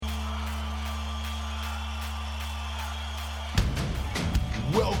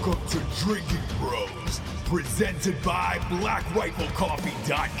Welcome to Drinking Bros, presented by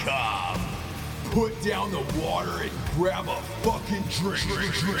BlackRifleCoffee.com. Put down the water and grab a fucking drink.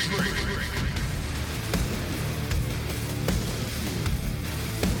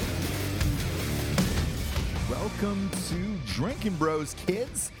 Welcome to Drinking Bros,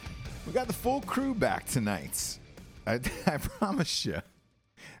 kids. We got the full crew back tonight. I promise you.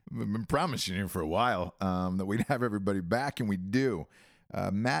 I've been promising you for a while that we'd have everybody back, and we do.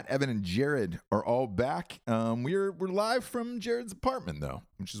 Matt, Evan, and Jared are all back. We're live from Jared's apartment, though,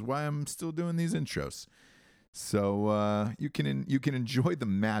 which is why I'm still doing these intros. So you can enjoy the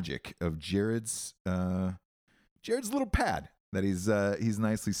magic of Jared's little pad that he's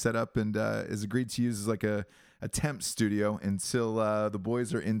nicely set up and has agreed to use as like a temp studio until the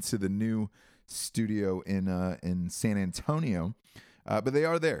boys are into the new studio in San Antonio. But they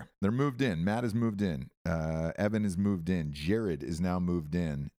are there. They're moved in. Matt has moved in. Evan has moved in. Jared is now moved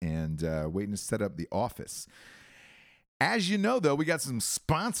in and waiting to set up the office. As you know, though, we got some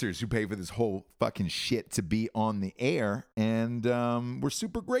sponsors who pay for this whole fucking shit to be on the air, and we're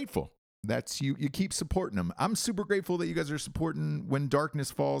super grateful. That's you keep supporting them. I'm super grateful that you guys are supporting When Darkness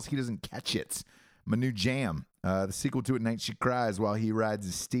Falls, He Doesn't Catch It. My new jam. The sequel to At Night She Cries While He Rides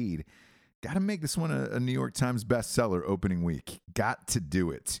His Steed. Got to make this one a New York Times bestseller opening week. Got to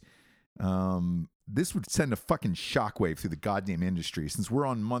do it. This would send a fucking shockwave through the goddamn industry since we're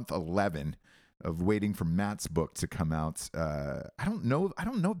on month 11 of waiting for Matt's book to come out. I don't know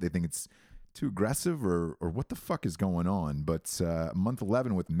if they think it's too aggressive or what the fuck is going on, but month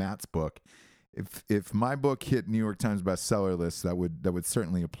 11 with Matt's book. If my book hit New York Times bestseller list, that would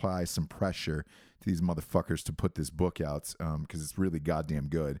certainly apply some pressure to these motherfuckers to put this book out because it's really goddamn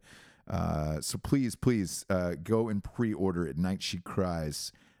good. So please, go and pre-order At Night She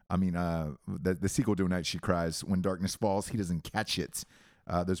Cries. I mean, the sequel to At Night She Cries, When Darkness Falls, He Doesn't Catch It.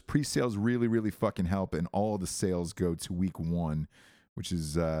 Those pre-sales really, really fucking help, and all of the sales go to week one, which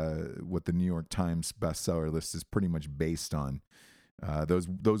is what the New York Times bestseller list is pretty much based on.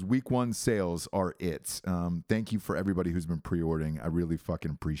 Those week one sales are it. Thank you for everybody who's been pre-ordering. I really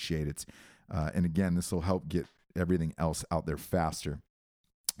fucking appreciate it. And again, this will help get everything else out there faster.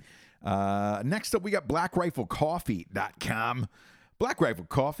 Next up, we got BlackRifleCoffee.com. Black Rifle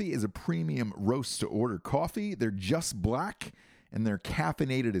Coffee is a premium roast-to-order coffee. They're just black, and they're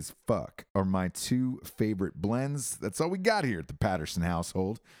caffeinated as fuck, are my two favorite blends. That's all we got here at the Patterson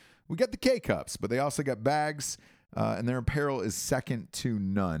household. We got the K-Cups, but they also got bags, and their apparel is second to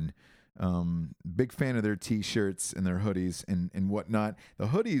none. Big fan of their T-shirts and their hoodies and whatnot. The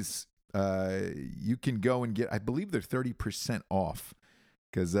hoodies, you can go and get, I believe they're 30% off.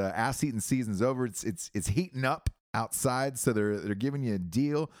 Because ass-eating season's over. It's heating up outside, so they're giving you a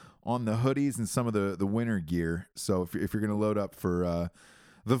deal on the hoodies and some of the winter gear. So if you're going to load up for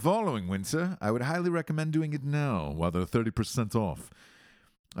the following winter, I would highly recommend doing it now while they're 30% off.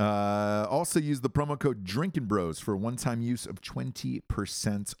 Also use the promo code Drinking Bros for a one-time use of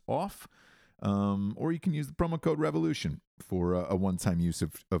 20% off. Or you can use the promo code Revolution for a one-time use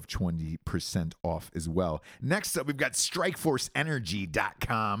of 20% off as well. Next up, we've got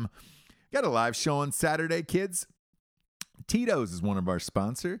StrikeForceEnergy.com. Got a live show on Saturday, kids. Tito's is one of our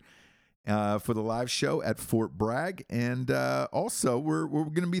sponsors for the live show at Fort Bragg. And also, we're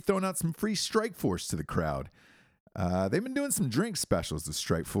going to be throwing out some free Strike Force to the crowd. They've been doing some drink specials to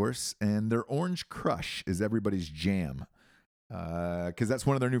Strike Force, and their Orange Crush is everybody's jam. Because that's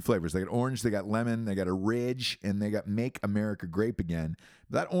one of their new flavors. They got orange, they got lemon, they got a Ridge, and they got Make America Grape Again.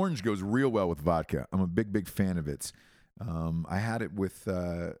 That orange goes real well with vodka. I'm a big fan of it. I had it with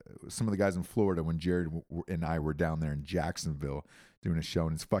some of the guys in Florida when Jared and I were down there in Jacksonville doing a show,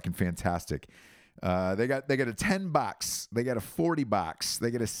 and it's fucking fantastic. They got a 10 box, they got a 40 box, they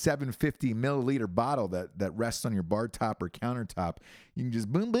got a 750 milliliter bottle that rests on your bar top or countertop. You can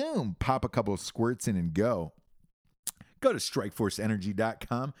just boom, pop a couple of squirts in and go. Go to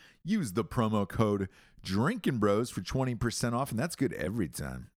StrikeForceEnergy.com. Use the promo code Drinking Bros for 20% off, and that's good every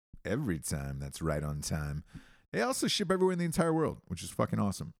time. Every time. That's right on time. They also ship everywhere in the entire world, which is fucking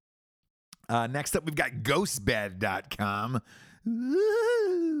awesome. Next up, we've got GhostBed.com.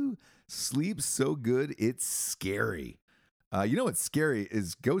 Ooh, sleep so good, it's scary. You know what's scary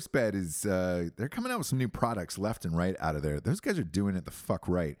is GhostBed is, they're coming out with some new products left and right out of there. Those guys are doing it the fuck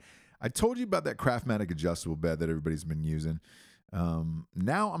right. I told you about that Craftmatic adjustable bed that everybody's been using.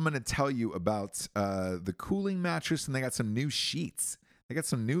 Now I'm going to tell you about the cooling mattress, and they got some new sheets. They got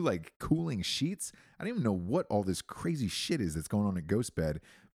some new like cooling sheets. I don't even know what all this crazy shit is that's going on at GhostBed,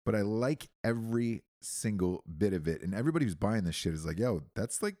 but I like every single bit of it. And everybody who's buying this shit is like, yo,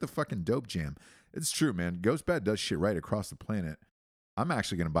 that's like the fucking dope jam. It's true, man. GhostBed does shit right across the planet. I'm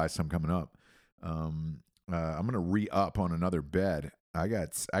actually going to buy some coming up. I'm going to re-up on another bed. I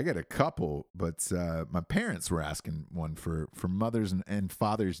got a couple, but my parents were asking one for Mother's and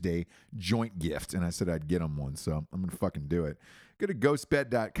Father's Day joint gift, and I said I'd get them one, so I'm going to fucking do it. Go to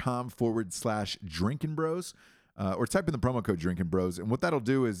ghostbed.com/drinking bros, or type in the promo code drinking bros, and what that'll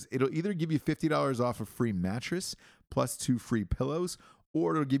do is it'll either give you $50 off a free mattress plus 2 free pillows,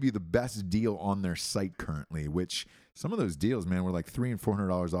 or it'll give you the best deal on their site currently, which some of those deals, man, were like $300 and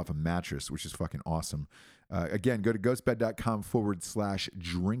 $400 off a mattress, which is fucking awesome. Again, go to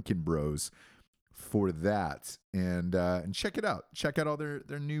ghostbed.com/drinking bros for that, and check it out. Check out all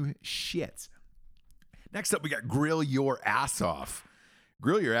their new shit. Next up, we got Grill Your Ass Off.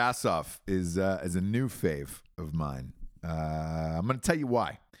 Grill Your Ass Off is a new fave of mine. I'm going to tell you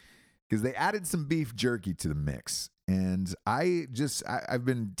why. Because they added some beef jerky to the mix. And I've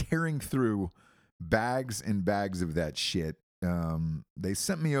been tearing through bags and bags of that shit. They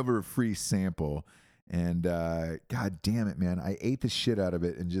sent me over a free sample. And God damn it, man. I ate the shit out of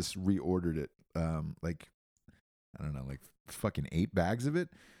it and just reordered it. Like fucking 8 bags of it.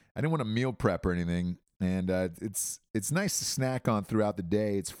 I didn't want to meal prep or anything. And it's nice to snack on throughout the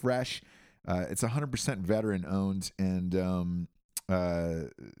day. It's fresh. It's 100% veteran owned. And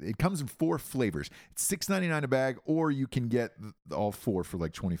it comes in 4 flavors. It's $6.99 a bag, or you can get all 4 for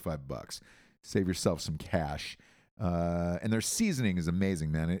like $25. Save yourself some cash. And their seasoning is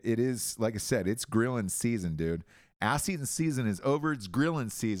amazing, man. It is, like I said, it's grilling season, dude. Ass eating season is over. It's grilling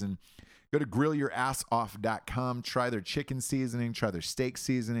season. Go to grillyourassoff.com. Try their chicken seasoning. Try their steak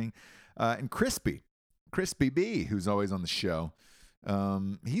seasoning. And Crispy B, who's always on the show,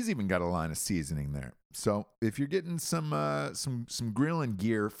 he's even got a line of seasoning there. So if you're getting some grilling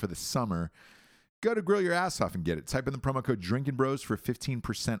gear for the summer, go to Grill Your Ass Off and get it. Type in the promo code Drinking Bros for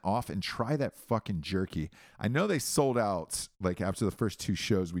 15% off and try that fucking jerky. I know they sold out like after the first 2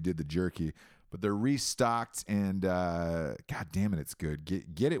 shows we did the jerky, but they're restocked and God damn it, it's good.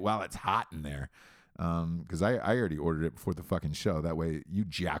 Get it while it's hot in there. Because I already ordered it before the fucking show. That way you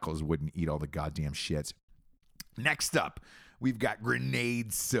jackals wouldn't eat all the goddamn shit. Next up, we've got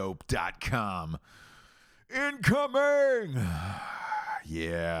GrenadeSoap.com. Incoming!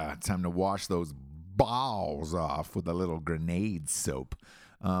 Yeah, time to wash those balls off with a little Grenade soap.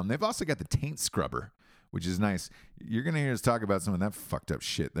 They've also got the taint scrubber, which is nice. You're gonna hear us talk about some of that fucked up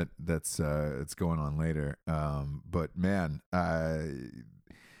shit that's going on later. But man,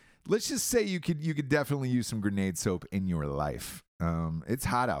 let's just say you could definitely use some Grenade soap in your life. It's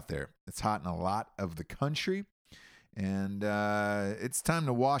hot out there. It's hot in a lot of the country. And it's time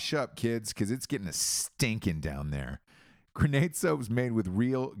to wash up, kids, because it's getting a stinking down there. Grenade soap's made with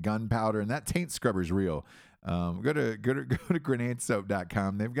real gunpowder, and that taint scrubber's real. Go to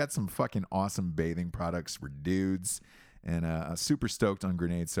GrenadeSoap.com. They've got some fucking awesome bathing products for dudes, and super stoked on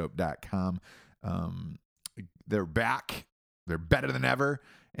GrenadeSoap.com. They're back. They're better than ever.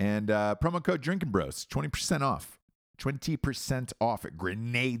 And promo code Drinking Bros, 20% off. 20% off at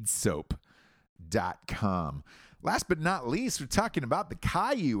GrenadeSoap.com. Last but not least, we're talking about the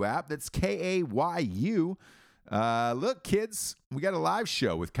Caillou app. That's Kayu. Look, kids, we got a live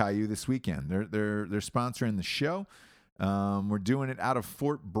show with Caillou this weekend. They're sponsoring the show. We're doing it out of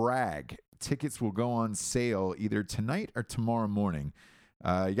Fort Bragg. Tickets will go on sale either tonight or tomorrow morning.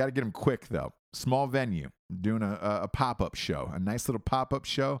 You got to get them quick, though. Small venue. Doing a pop-up show. A nice little pop-up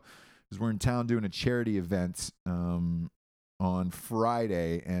show. Because we're in town doing a charity event on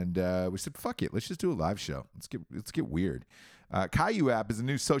Friday, and we said, fuck it, let's just do a live show. Let's get weird. Caillou app is a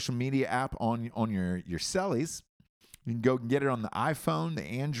new social media app on your cellies. You can go and get it on the iPhone, the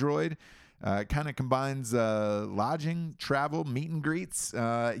Android. It kind of combines lodging, travel, meet and greets.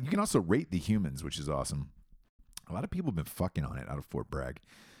 You can also rate the humans, which is awesome. A lot of people have been fucking on it out of Fort Bragg.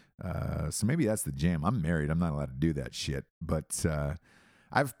 So maybe that's the jam. I'm married. I'm not allowed to do that shit. But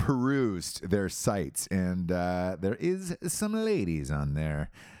I've perused their sites, and there is some ladies on there,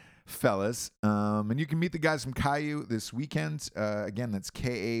 fellas. And you can meet the guys from Caillou this weekend. Again, that's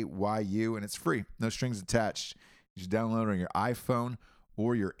Kayu, and it's free. No strings attached. You just download it on your iPhone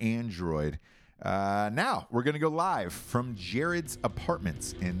or your Android. Now, we're going to go live from Jared's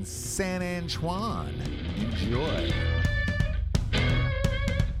apartments in San Antoine. Enjoy.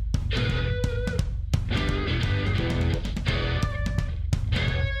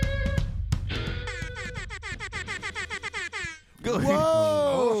 Good.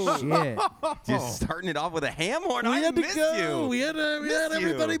 Whoa! Shit. Just starting it off with a ham horn. I miss you. We had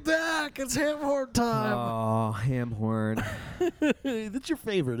everybody back. It's ham horn time. Oh, ham horn. That's your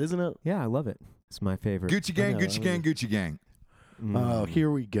favorite, isn't it? Yeah, I love it. It's my favorite. Gucci gang, Gucci gang, Gucci gang. Oh,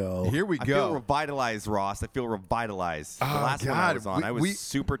 here we go. Here we I feel go. revitalized, Ross. I feel revitalized. The Oh, last one I God. was on, I was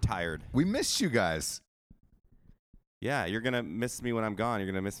super tired. We missed you guys. Yeah, you're gonna miss me when I'm gone. You're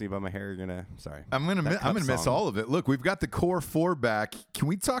gonna miss me by my hair. You're gonna. Sorry. I'm gonna miss all of it. Look, we've got the core 4 back. Can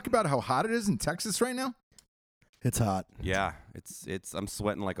we talk about how hot it is in Texas right now? It's hot. Yeah, it's. I'm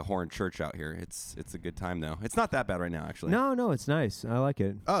sweating like a whore in church out here. It's a good time though. It's not that bad right now, actually. No, it's nice. I like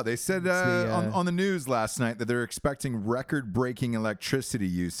it. Oh, they said on the news last night that they're expecting record-breaking electricity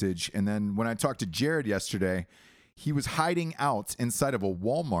usage. And then when I talked to Jared yesterday, he was hiding out inside of a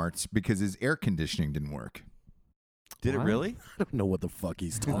Walmart because his air conditioning didn't work. Did it What? really? I don't know what the fuck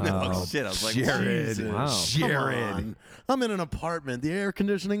he's talking Oh, about. shit! I was like, Jared. Jesus. Wow. Jared. Come on. I'm in an apartment. The air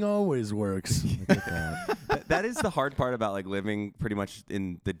conditioning always works. that is the hard part about like living pretty much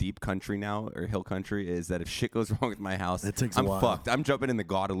in the deep country now or hill country is that if shit goes wrong with my house, It takes a I'm while. fucked. I'm jumping in the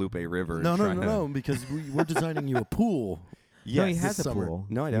Guadalupe River. and No, trying to- because we're designing you a pool. Yes, No, he has this a summer. pool.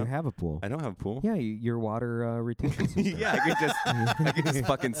 No, I You don't. have a pool. I don't have a pool. Yeah, your water retention system. Yeah, I could just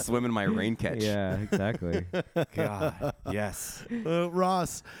fucking swim in my rain catch. Yeah, exactly. God, yes.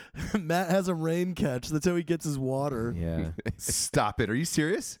 Ross, Matt has a rain catch. That's how he gets his water. Yeah. Stop it. Are you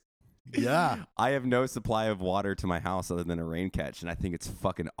serious? Yeah. I have no supply of water to my house other than a rain catch, and I think it's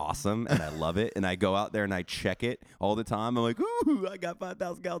fucking awesome, and I love it. And I go out there and I check it all the time. I'm like, ooh, I got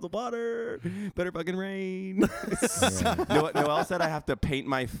 5,000 gallons of water. Better fucking rain. Noelle said I have to paint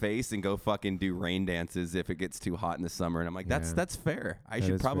my face and go fucking do rain dances if it gets too hot in the summer, and I'm like, that's fair. I That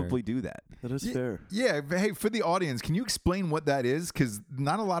should is probably do that. That is fair. Yeah. Hey, for the audience, can you explain what that is? Because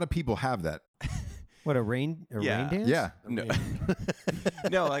not a lot of people have that. What, a rain dance? Yeah. No.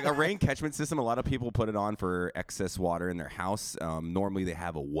 No, like a rain catchment system, a lot of people put it on for excess water in their house. Normally they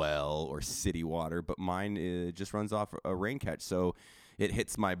have a well or city water, but mine just runs off a rain catch. So it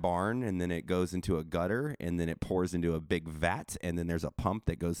hits my barn, and then it goes into a gutter, and then it pours into a big vat, and then there's a pump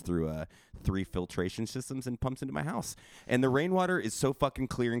that goes through 3 filtration systems and pumps into my house. And the rainwater is so fucking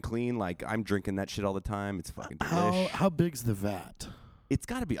clear and clean. Like, I'm drinking that shit all the time. It's fucking delish. How big's the vat? It's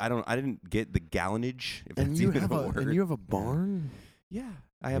got to be. I didn't get the gallonage. If And that's you even have a word. and you have a barn? Yeah,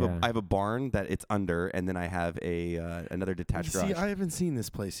 I have a barn that it's under, and then I have another detached garage. See, I haven't seen this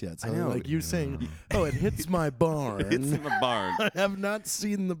place yet. So I know. like you saying, "Oh, it hits my barn." It's in the barn. I have not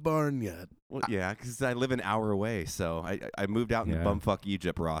seen the barn yet. Well, yeah, because I live an hour away, so I moved out in Yeah. bumfuck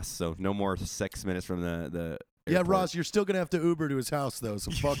Egypt, Ross. So no more 6 minutes from the Yeah, airport. Ross, you're still gonna have to Uber to his house though.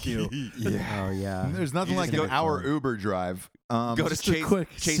 So fuck you. Yeah. Oh, yeah. There's nothing You like just an go- hour Uber drive. Go to just a Chase, quick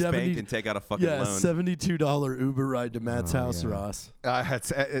Chase 70 Bank and take out a fucking Yeah, loan. $72 Uber ride to Matt's Oh, house, yeah. Ross.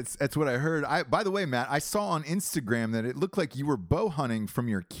 That's what I heard. By the way, Matt, I saw on Instagram that it looked like you were bow hunting from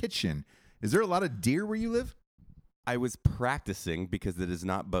your kitchen. Is there a lot of deer where you live? I was practicing because it is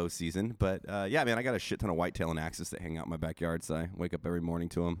not bow season, but yeah, man, I got a shit ton of whitetail and axes that hang out in my backyard, so I wake up every morning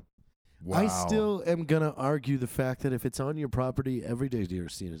to them. I still am gonna argue the fact that if it's on your property, every day deer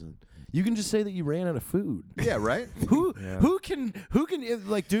season. You can just say that you ran out of food. Yeah, right? Who can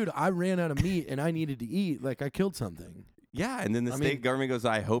like, dude, I ran out of meat and I needed to eat. Like I killed something. Yeah, and then the I state mean- government goes,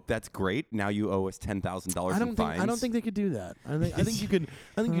 "I hope that's great. Now you owe us $10,000 in fines." I don't think they could do that. I think you could.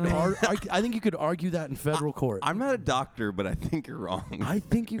 I think you could argue that in federal court. I'm not a doctor, but I think you're wrong. I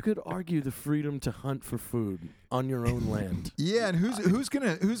think you could argue the freedom to hunt for food on your own land. Yeah, and who's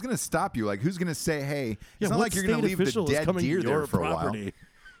gonna stop you? Like, who's gonna say, "Hey, it's not what like you're gonna state leave the official is dead coming to deer there your for a while"? property?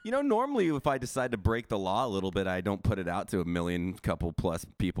 You know, normally if I decide to break the law a little bit, I don't put it out to a million couple plus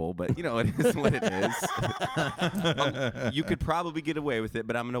people, but you know, it is what it is. You could probably get away with it,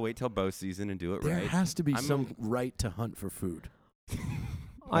 but I'm going to wait till bow season and do it There right. has to be I'm some right to hunt for food.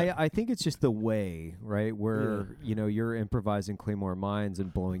 I think it's just the way, right? Where, you're improvising Claymore mines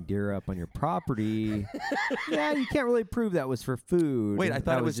and blowing deer up on your property. Yeah, you can't really prove that was for food. Wait, I thought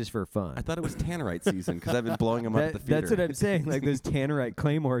that it was was- just for fun. I thought it was tannerite season because I've been blowing them up at the feeder. That's what I'm saying. Like those tannerite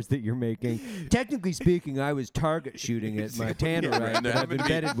claymores that you're making. Technically speaking, I was target shooting at my tannerite right. that I've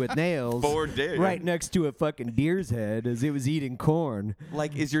embedded with nails 4 days. right next to a fucking deer's head as it was eating corn.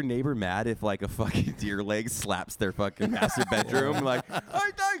 Like, is your neighbor mad if like a fucking deer leg slaps their fucking master bedroom? Like, hey,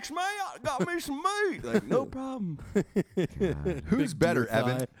 thanks, man. I got me some meat. Like, no problem. Who's better, deer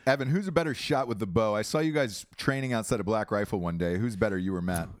Evan? thigh. Evan, who's a better shot with the bow? I saw you guys training outside of Black Rifle one day. Who's better, you or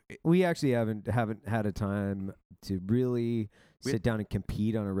Matt? We actually haven't had a time to really sit down and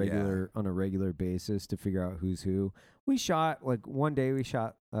compete on a regular basis to figure out who's who. We shot like one day. We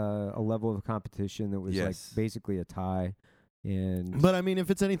shot a level of competition that was Yes. like basically a tie. But I mean,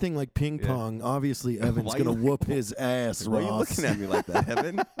 if it's anything like ping pong, obviously Evan's Why gonna you- whoop his ass. Why are you Ross. looking at me like that,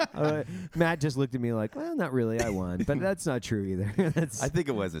 Evan? Matt just looked at me like, well, not really. I won, but that's not true either. I think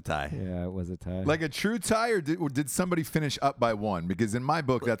it was a tie. Yeah, it was a tie. Like a true tie, or did somebody finish up by one? Because in my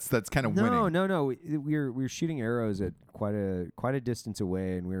book, that's kind of winning. No. We were shooting arrows at quite a distance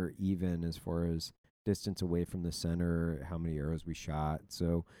away, and we were even as far as distance away from the center. How many arrows we shot?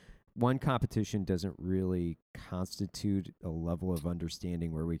 So one competition doesn't really constitute a level of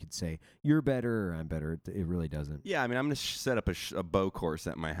understanding where we could say you're better or I'm better. It really doesn't. Yeah, I mean, I'm gonna set up a bow course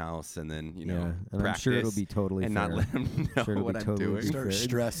at my house, and then And practice. I'm sure it'll be totally and fair. not let them know Sure it'll what be I'm totally doing. fair. Start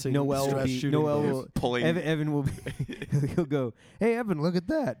stressing. Noel will stress be. shooting Noel games. will. Pulling. Evan will be. He'll go. Hey, Evan, look at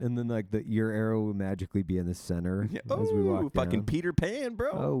that! And then your arrow will magically be in the center Yeah. as we Ooh, walk fucking down. Peter Pan,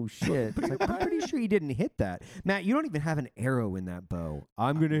 bro. Oh shit! It's like, I'm pretty sure you didn't hit that, Matt. You don't even have an arrow in that bow.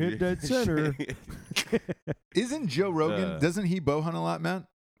 I'm gonna hit that center. Isn't Joe Rogan? Doesn't he bow hunt a lot, Matt?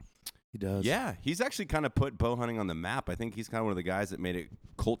 He does. Yeah, he's actually kind of put bow hunting on the map. I think he's kind of one of the guys that made it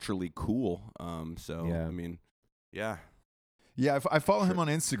culturally cool. Yeah. I mean, yeah. Yeah, I follow him on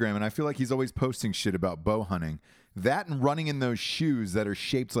Instagram, and I feel like he's always posting shit about bow hunting. That and running in those shoes that are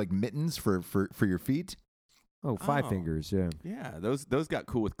shaped like mittens for your feet. Oh, five Oh. fingers. Yeah. Yeah, those got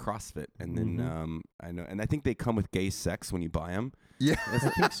cool with CrossFit, and then Mm-hmm. I know, and I think they come with gay sex when you buy them. Yeah. I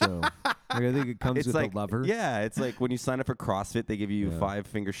think so. Like, I think it comes It's with like a lever. Yeah, it's like when you sign up for CrossFit, they give you Yeah.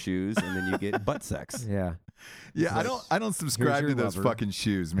 5-finger shoes, and then you get butt sex. Yeah. Yeah, I don't subscribe your to those lever. fucking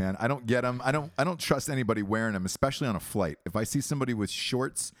shoes, man. I don't get them. I don't trust anybody wearing them, especially on a flight. If I see somebody with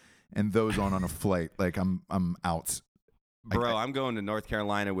shorts and those on a flight, like I'm out. Bro, I'm going to North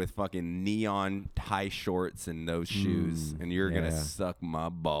Carolina with fucking neon high shorts and those shoes, and you're gonna yeah. suck my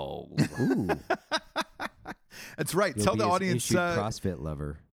balls. Ooh. That's right. You'll Tell be the his audience. issued CrossFit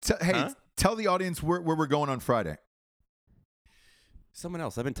lover. Hey, Huh? tell the audience where we're going on Friday. Someone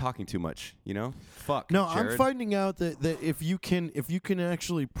else. I've been talking too much. Fuck. No, Jared. I'm finding out that if you can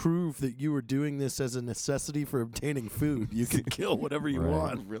actually prove that you were doing this as a necessity for obtaining food, you can kill whatever you Right.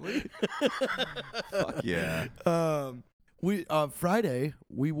 want. Really? Fuck yeah. We Friday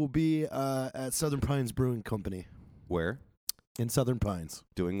we will be at Southern Pines Brewing Company Where? in Southern Pines.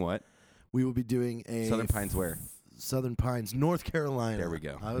 Doing what? We will be doing a Southern Pines where? Southern Pines, North Carolina. There we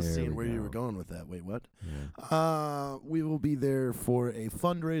go. I was There seeing we where you go. were going with that. Wait, what? Yeah. We will be there for a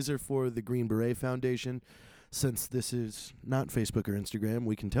fundraiser for the Green Beret Foundation. Since this is not Facebook or Instagram,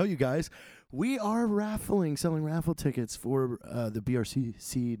 we can tell you guys we are selling raffle tickets for the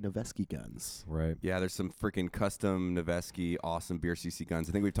BRCC Noveski guns. Right. Yeah, there's some freaking custom Noveski awesome BRCC guns.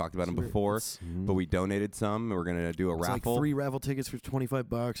 I think we've talked about them Sure. before, It's- but we donated some, and we're going to do a It's raffle. like 3 raffle tickets for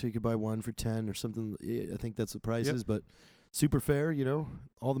 $25, or you could buy one for 10 or something. I think that's the prices, but super fair.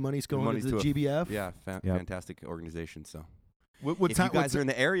 All the money's going money's to the to a- GBF. Yeah, Yep. fantastic organization, so. What If time? you guys are in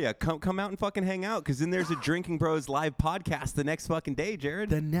the area, come out and fucking hang out, because then there's a Drinking Bros live podcast the next fucking day,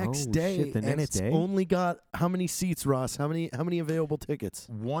 Jared. The next Oh, day, shit, the and next it's day? only got how many seats, Ross? How many available tickets?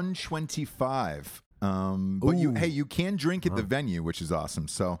 125. But Ooh. you can drink at the venue, which is awesome.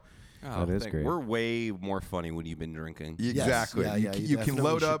 So Oh, That is great. We're way more funny when you've been drinking. exactly, Yeah, you, yeah, c- you you can definitely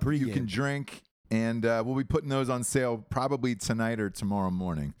load should up, you pregame. can drink, and we'll be putting those on sale probably tonight or tomorrow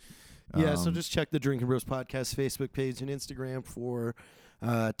morning. Yeah, so just check the Drinking Bros Podcast Facebook page and Instagram for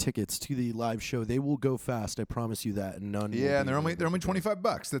tickets to the live show. They will go fast, I promise you that. And none. will Yeah, and be they're only available.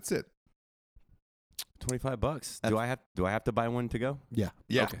 $25. That's it. $25. Do I have to buy one to go? Yeah,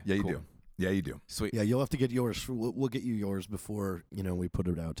 Yeah, Okay, yeah, you cool. do. Yeah, you do. Sweet. yeah. You'll have to get yours. We'll get you yours before we put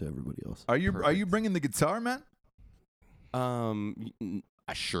it out to everybody else. Are you Perfect. bringing the guitar, man?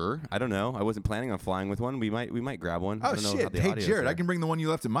 Sure. I don't know. I wasn't planning on flying with one. We might grab one. I Oh don't know how shit! the Hey audio's Jared, I there. can bring the one you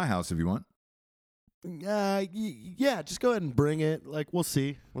left at my house if you want. Yeah, just go ahead and bring it. Like we'll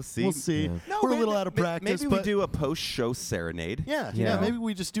see. We'll see. We'll see. Yeah. No, We're a maybe- little out of practice, Maybe but we do a post-show serenade. yeah, Yeah. Maybe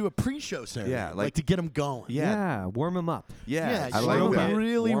we just do a pre-show ceremony. Yeah, like like- to get them going. Yeah. Warm them up. Yeah. I you like wanna that.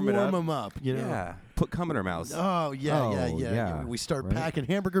 really Warm warm it up. them up. Yeah. Put cum in our mouths. Oh yeah, Oh, yeah. yeah, We start right. packing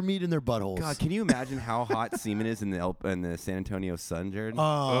hamburger meat in their buttholes. God, can you imagine how hot semen is in the San Antonio sun, Jared?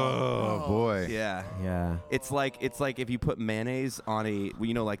 Oh boy. Yeah. Yeah. It's like if you put mayonnaise on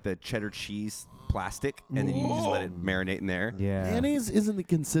like the cheddar cheese plastic, and then you just let it marinate in there. Yeah. Mayonnaise isn't the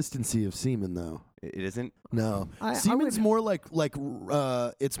consistency of semen though. It isn't. No, I semen's would- more like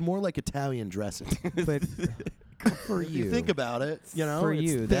it's more like Italian dressing. But For You you. think about it, you know. For it's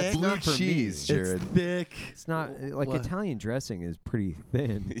you, thick. that's Blue not for me. cheese, Jared. It's thick. It's not like What? Italian dressing is pretty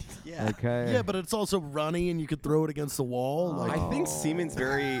thin. Yeah. Okay. Yeah, but it's also runny, and you could throw it against the wall. Like, I think semen's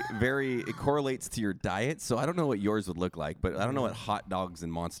it correlates to your diet, so I don't know what yours would look like, but I don't know what hot dogs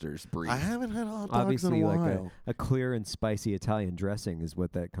and monsters breed. I haven't had hot dogs obviously in a like while. a clear and spicy Italian dressing is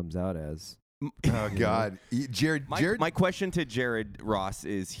what that comes out as. Oh God, Jared. My question to Jared Ross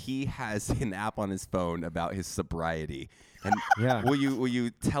is he has an app on his phone about his sobriety. And Yeah. will you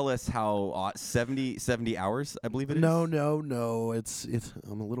tell us how 70 hours, I believe it is? No. It's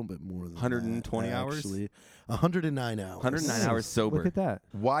I'm a little bit more than 120 that, hours? Actually, 109 hours. 109 hours sober. Look at that.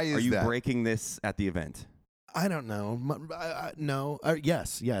 Why is Are you that? breaking this at the event? I don't know. No.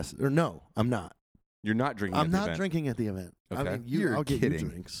 Yes. Or no. I'm not. You're not drinking I'm at the not event. drinking at the event. I Okay. mean, You're I'll get kidding. you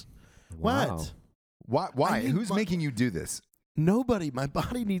drinks. Wow. What? Why? Why? I need Who's my- making you do this? Nobody. My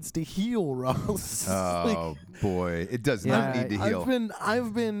body needs to heal, Ross. Oh boy, it does not Yeah, need to heal.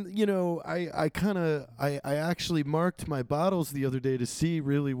 I've been, you know, I actually marked my bottles the other day to see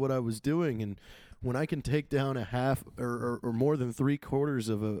really what I was doing, and when I can take down a half or more than 3/4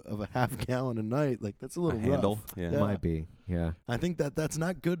 of a half gallon a night, like that's a little handle, rough. yeah. Yeah. Might be. Yeah. I think that's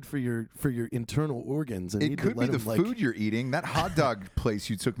not good for your internal organs. And It could be the food you're eating. That hot dog place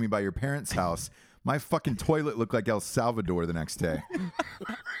you took me by your parents' house. My fucking toilet looked like El Salvador the next day.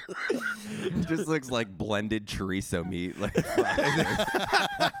 It just looks like blended chorizo meat. Like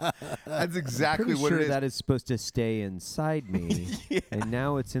That's exactly Pretty what sure it is. that is supposed to stay inside me, and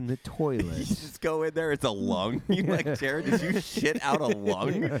now it's in the you toilet. just go in there, it's a lung. You like, Jared, did you shit out a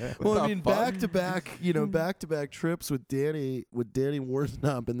lung? Well, What I the mean, fuck? back to back trips with Danny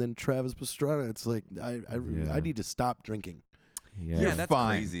Worthnob and then Travis Pastrana. It's like Yeah. I need to stop drinking Yeah. Yeah, that's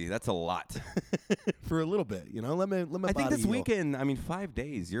fine. crazy. That's a lot. for a little bit. You know, let my I think body this heal. weekend, 5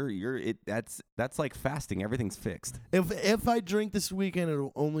 days. That's like fasting. Everything's fixed. If I drink this weekend,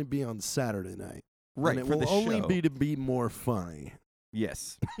 it'll only be on Saturday night. Right, and it for will the only show. be to be more funny.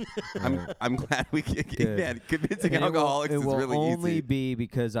 Yes. I'm glad we can. Good. Man, convincing And alcoholics it is will really only easy. be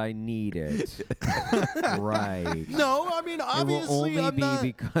because I need it. Right. No, I mean It obviously will only I'm be not.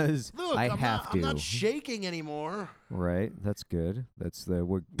 because Look, I I'm have not, to. I'm not shaking anymore. Right. That's good.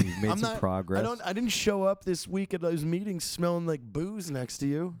 We've made I'm some not, progress. I didn't show up this week at those meetings smelling like booze next to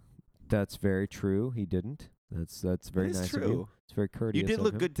you. That's very true. He didn't. That's very That is nice of true. you. It's very courteous. You did of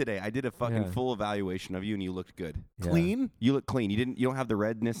look him. good today. I did a fucking Yeah. full evaluation of you, and you looked good. Yeah. Clean. You look clean. You don't have the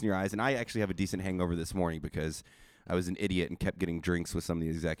redness in your eyes. And I actually have a decent hangover this morning because I was an idiot and kept getting drinks with some of the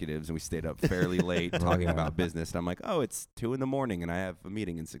executives, and we stayed up fairly late talking yeah. about business. And I'm like, oh, it's 2 a.m. and I have a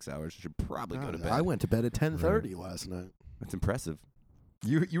meeting in 6 hours. I should probably go to bed. I went to bed at 10:30 last night. That's impressive.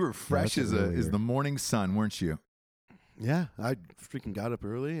 You were fresh that's as earlier. the morning sun, weren't you? Yeah, I freaking got up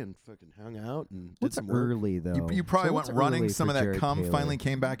early and fucking hung out and did What's some work. early though? You probably So went what's running. early Some for of that Jared cum Taylor? finally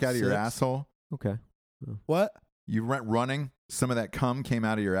came back out of your 6. asshole. Okay. What? You went running. Some of that cum came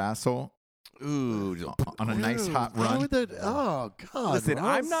out of your asshole. Ooh. On a nice Dude, hot how run. would that- oh God! Listen,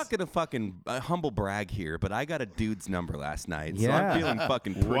 I'm Ross. not going to fucking humble brag here, but I got a dude's number last night. So Yeah. I'm feeling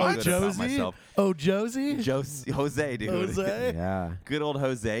fucking pretty What, good about Josie? myself. Oh, Josie. Jose, dude. Jose. Yeah. Good old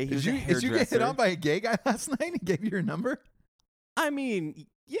Jose. He's a Did you get hit hairdresser. on by a gay guy last night? He gave you your number. I mean,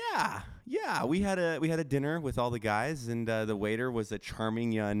 yeah. We had a dinner with all the guys, and the waiter was a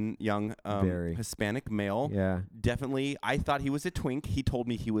charming young Very. Hispanic male. Yeah. Definitely, I thought he was a twink. He told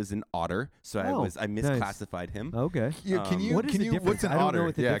me he was an otter, so Oh, I misclassified him. Okay. Can you? What is can the you? difference? What's an I don't know otter?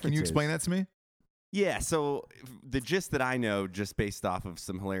 what the Yeah. Can you difference explain is. that to me? Yeah, so the gist that I know, just based off of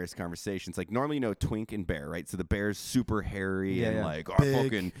some hilarious conversations, like normally you know twink and bear, right? So the bear's super hairy Yeah, and yeah. like Big,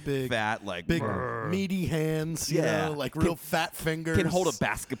 fucking fat, like Big brrr. meaty hands. You Yeah. know, like real fat fingers. Can hold a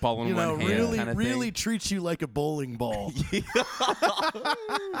basketball in You know, one hand. really, kinda really thing. treats you like a bowling ball.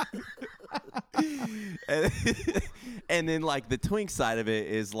 and then like the twink side of it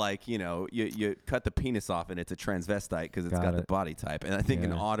is like, you know, you cut the penis off and it's a transvestite because it's Got got the it. body type. And I think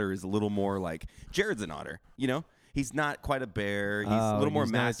an Yeah. otter is a little more like Jared's an otter, you know? He's not quite a bear. He's a Oh, little more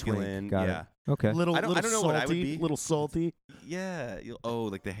he's not a twink. masculine. Got it. Yeah. Okay. Little, I don't little know salty, what I would be. little salty. Yeah. Oh,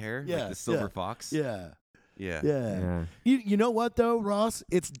 like the hair? Yeah, Like the silver yeah, fox? Yeah, Yeah. yeah. Yeah. You know what though, Ross?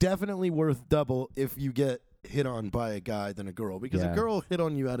 It's definitely worth double if you get hit on by a guy than a girl, because Yeah. a girl hit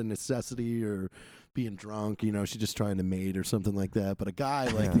on you out of necessity or being drunk. She's just trying to mate or something like that. But a guy,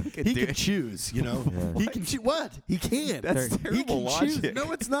 like, he can choose, He can choose. What? He can't. That's He terrible can choose. logic.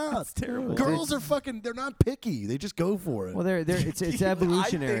 No, it's not. That's terrible. Girls are fucking, they're not picky. They just go for it. Well, it's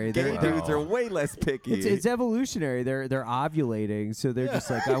evolutionary. I think gay They're- dudes are way less picky. It's evolutionary. They're ovulating, so they're just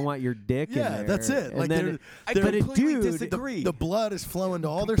like, I want your dick in there. Yeah, that's it. And Like, then I but a completely dude, disagree. the blood is flowing to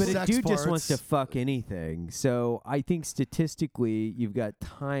all their but sex a dude parts. just wants to fuck anything. So I think statistically, you've got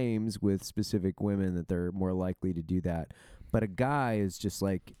times with specific women that they're more likely to do that. But a guy is just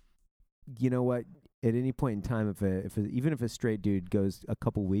like, you know what? At any point in time, even if a straight dude goes a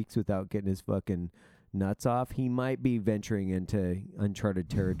couple weeks without getting his fucking nuts off, he might be venturing into uncharted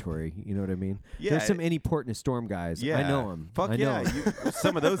territory. You know what I mean? Yeah, There's some any port in a storm guys. Yeah. I know them. Fuck I know yeah. 'em.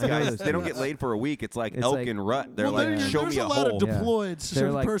 Some of those I know guys, those they don't dudes. get laid for a week. It's like It's elk like- and rut. They're Well, like, show there's me a a lot hole. of deployed They're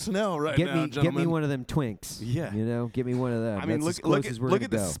like, personnel right get now, me gentlemen. one of them twinks. Yeah. You know, get me one of them. I mean, That's as look close at as we're look gonna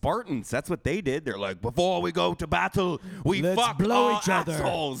at the go. Spartans. That's what they did. They're like, before we go to battle, we Let's fuck blow our each other."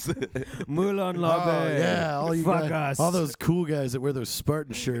 assholes. Moulin Oh, Lave. yeah, all you Fuck guys, us. all those cool guys that wear those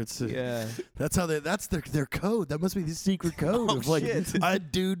Spartan shirts. Yeah. That's how that's their code. That must be the secret code Oh, of like shit. I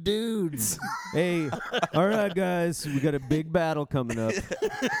do dudes. Hey, all right, guys, we got a big battle coming up.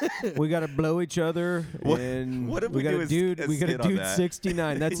 We got to blow each other, and what if we we got do a a dude. s- a We got a skit on dude that?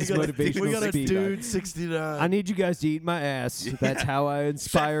 69. That's his motivational we got a speech. dude 69. I need you guys to eat my ass. That's how I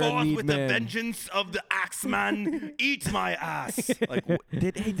inspire and lead men. vengeance of the Axeman. Eat my ass. Like,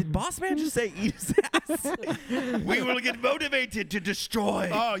 did Boss Man just say eat his ass? We will get motivated to destroy.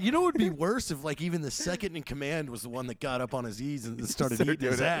 Oh, you know what would be worse if like even the second in command was the one that got up on his knees and started Started eating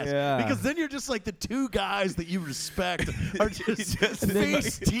his doing it. ass. Yeah. Because then you're just like the two guys that you respect are just, just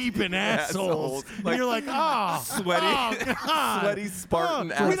face deep in assholes. And you're like, Sweaty Spartan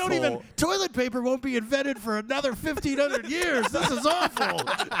we asshole. don't even toilet paper won't be invented for another 1,500 years. This is awful.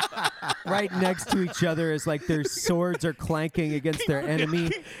 Right next to each other as like their swords are clanking against their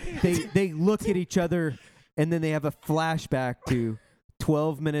enemy. They look at each other and then they have a flashback to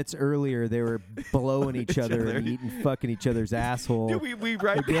 12 minutes earlier. They were blowing each other and eating fucking each other's asshole. Dude, we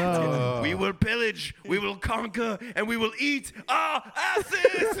write we will pillage, we will conquer, and we will eat our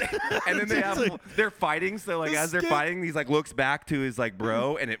asses. And then they're fighting. So like as they're fighting, he's like looks back to his like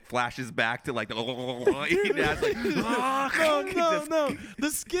bro, and it flashes back to like the eating ass. Like, No.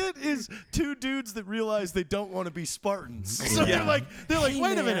 The skit is two dudes that realize they don't want to be Spartans. So Yeah. they're like,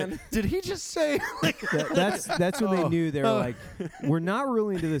 wait a minute. Did he just say like That's when they knew they were like, we're not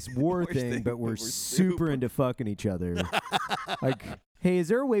really into this war thing, but we're super into fucking each other. Like, hey, is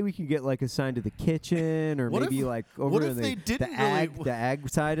there a way we can get like assigned to the kitchen, or What maybe if- like what over if in they the didn't the ag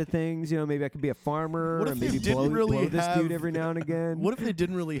side of things? You know, maybe I could be a farmer, What or if they maybe didn't blow really this have dude every now and again. What if they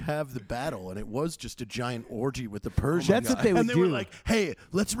didn't really have the battle and it was just a giant orgy with the Persians? That's what they would and they do. were like, hey,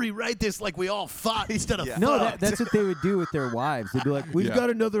 let's rewrite this like we all fought instead of No, fucked. that's what they would do with their wives. They'd be like, "We've got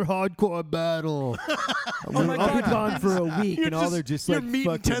another hardcore battle. I'll be gone for a week," and all they're just you're like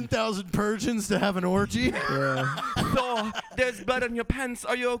meeting fucking. 10,000 Persians to have an orgy. Yeah. Thor, there's blood on your pants.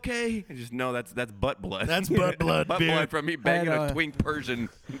 Are you okay? And just no, that's butt blood. That's butt blood, butt dude. blood from me banging And, a twink Persian.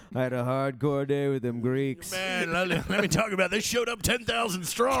 I had a hardcore day with them Greeks. Man, let me talk about it. They showed up 10,000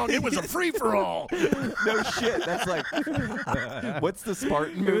 strong. It was a free-for-all. No shit. That's like, what's the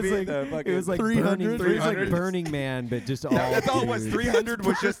Spartan It was movie? like The fucking it was like 300? Burning, it was like 300? Burning Man, but just all. That's all it was. dudes. 300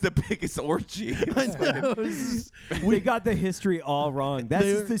 was just the biggest orgy. We got the history all wrong. That's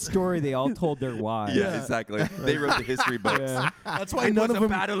just the story they all told their wives. Yeah, exactly. They wrote the history books. Yeah. That's why It none was of a them.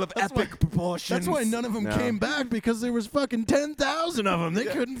 battle of that's epic proportions. That's why none of them came back, because there was fucking 10,000 of them. They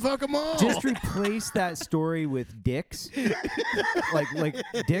couldn't fuck them all. Just replace that story with dicks, like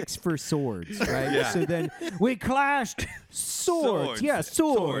dicks for swords, right? Yeah. So then we clashed swords. Swords. Yeah,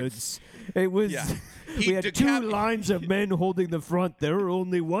 swords. It was. Yeah. We He had two decap- lines of men holding the front. There were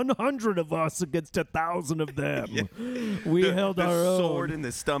only 100 of us against 1,000 of them. We held the our sword own. in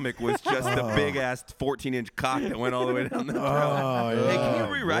the stomach was just a big ass 14-inch cock that went all the way down the throat. Hey, can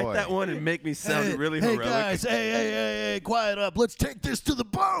you rewrite boy. that one and make me sound Hey, really hey heroic? guys, hey, quiet up. Let's take this to the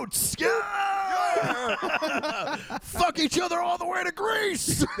boats. Yeah! Fuck each other all the way to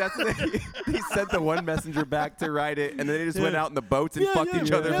Greece. That's he sent the one messenger back to write it, and then they just went out in the boats and fucked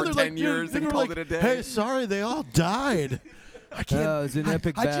each other for they're 10 like, years they and were called like, it a day. Hey, sorry, they all died. I can't. Oh, it was an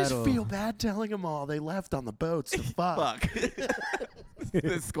epic I just battle. feel bad telling them all they left on the boats to fuck. Fuck.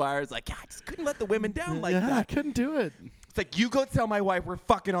 The squire's like, yeah, I just couldn't let the women down like yeah, I that. couldn't do it. It's like, you go tell my wife we're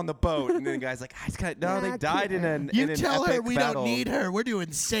fucking on the boat. And then the guy's like, I just got no, they died in an You in an tell her epic we battle. don't need her. We're doing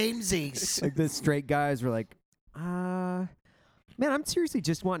samesies. Like the straight guys were like, Man, I'm seriously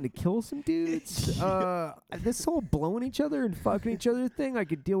just wanting to kill some dudes. This whole blowing each other and fucking each other thing, I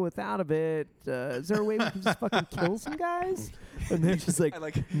could deal with out of it. Is there a way we can just fucking kill some guys? And they're just like,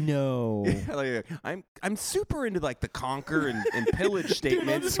 no. I'm super into like the conquer and pillage statements.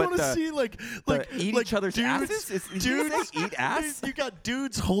 Dude, I just but want to see eat each other's dudes, asses. Did dudes you say eat ass? You got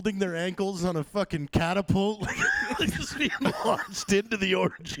dudes holding their ankles on a fucking catapult, like just being launched into the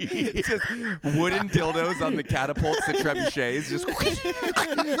orgy. It's just wooden dildos on the catapults, the trebuchets, just. Fucking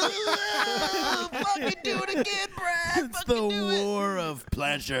do it again, Brad. It's the war of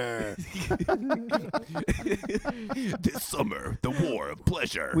pleasure. This summer, the war of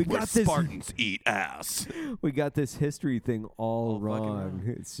pleasure. We where got this- Spartans eat ass. We got this history thing all fucking wrong.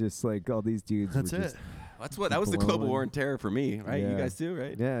 It's just like all these dudes. That's were it. just, That was the global Blowing. war on terror for me, right? You Yeah. guys too,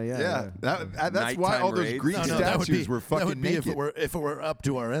 right? Yeah. That's why Nighttime all those raids. Greek No, that would statues be, were fucking that would be naked. if it were up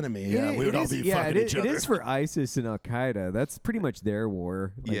to our enemy. Yeah, we would all be fucking it each other. It is for ISIS and Al Qaeda. That's pretty much their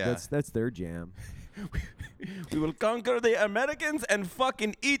war. Like, Yeah. that's their jam. We will conquer the Americans and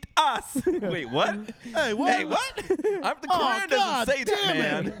fucking eat us. Wait, what? Hey, what? Hey, what? The Quran God doesn't say that, damn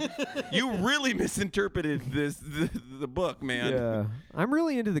man. You really misinterpreted the book, man. Yeah, I'm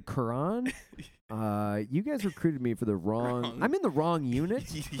really into the Quran. You guys recruited me for the wrong. I'm in the wrong unit.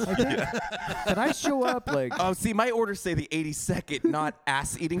 I think. Did I show up like? Oh, see, my orders say the 82nd, not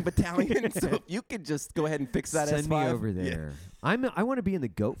ass-eating battalion. So if you could just go ahead and fix that Send S5. me over there. I want to be in the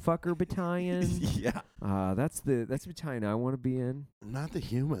goat fucker battalion. Yeah. That's the battalion I want to be in. Not the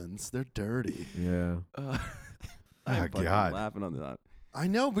humans. They're dirty. Yeah. I'm fucking God. laughing on that. I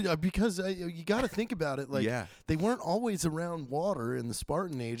know, but because you got to think about it. Like, Yeah. they weren't always around water in the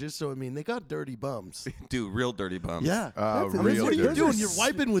Spartan ages, so I mean, they got dirty bums. Dude, real dirty bums. Yeah. Oh, That's- I mean, real what are you dirty. doing? You're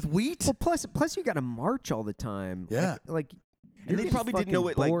wiping with wheat? Well, plus you got to march all the time. Yeah. Like And they probably didn't know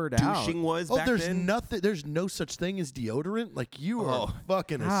what like bored out. douching was Oh, back there's then. nothing. There's no such thing as deodorant. Like, you are Oh,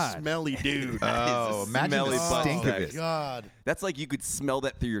 fucking God. a smelly dude. Oh, It's a imagine smelly the butt stink of sex. it. God. That's like you could smell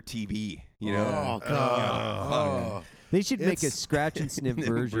that through your TV, you know? Oh, God. Oh. They should make a It's- scratch and sniff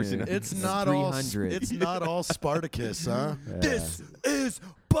version. of It's of not all. 300. It's not all Spartacus, huh? This is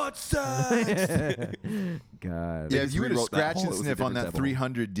butt sex. God. Yeah, if you were to rewrote that scratch whole- and it was a sniff on different that devil.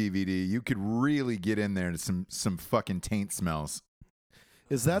 300 DVD, you could really get in there to some fucking taint smells.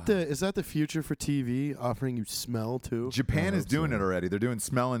 Is that the future for TV? Offering you smell too? Japan I is hope doing so. it already. They're doing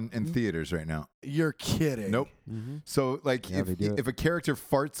smell in theaters right now. You're kidding. Nope. Mm-hmm. So, like, Yeah, they do it. if a character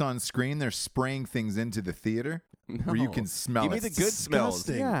farts on screen, they're spraying things into the theater where you No. can smell Give me it. the good smells.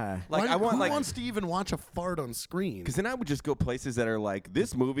 Disgusting. Yeah. Like Why- I want who like wants to even watch a fart on screen? because then I would just go places that are like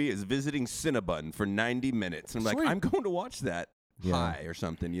this movie is visiting Cinnabon for 90 minutes. And I'm Sweet. like, I'm going to watch that Yeah. high or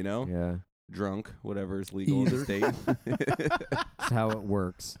something, you know? Yeah. Drunk, whatever is legal in the state. That's how it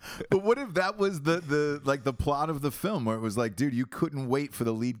works. But what if that was the plot of the film, where it was like, dude, you couldn't wait for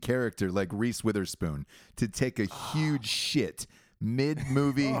the lead character, like Reese Witherspoon, to take a huge shit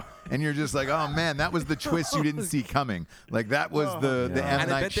mid-movie, and you're just like, oh man, that was the twist you didn't see coming. Like that was the Yeah. M. And I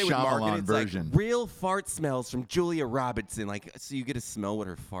Night bet they would market Shyamalan it version. like real fart smells from Julia Robertson. Like, so you get to smell what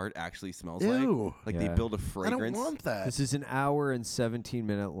her fart actually smells Ew. like. Like they Yeah. build a I don't fragrance. want that. This is an hour and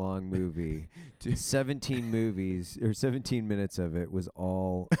 17-minute long movie. 17 movies, or 17 minutes of it was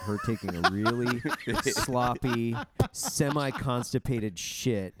all her taking a really sloppy, semi-constipated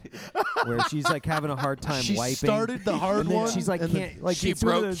shit, where she's like having a hard time She wiping. started the hard and then one, she's like, and then can't like she it's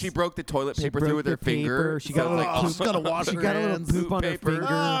one of broke. those- She broke the toilet she paper broke through with her the finger. paper. She got So, like like, she's gotta wash she her got a little hands. poop on her paper. finger.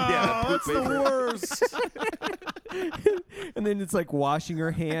 Yeah, poop that's the paper. worst. And then it's like washing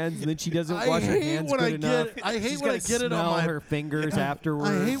her hands, and then she doesn't I wash her hate hands when good I enough. get- I hate She's when I gotta get it on smell my- her fingers afterwards.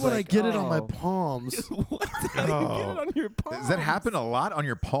 I hate when I Like, get it on my oh. palms. How do you get it on your palm? Does that happen a lot on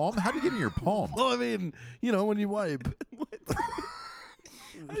your palm? How do you get it in your palm? Well, I mean, you know, when you wipe,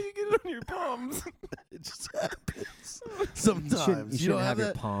 How do you get it on your palms? it just happens. You Sometimes shouldn't, you shouldn't don't have your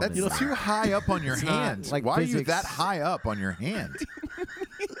that? palm. That's in too there. high up on your It's not hand. like Why are you physics. that high up on your hand?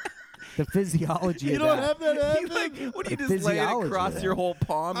 The physiology You of don't that. have that You happen. like, what do you The just lay it physiology across of your that. whole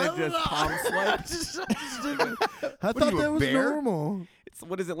palm and just palm swipe? I thought are you, a that was bear? normal. It's,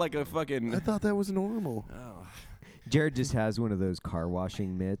 what is it like a fucking? I thought that was normal. Jared just has one of those car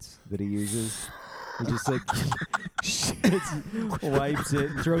washing mitts that he uses. He just like wipes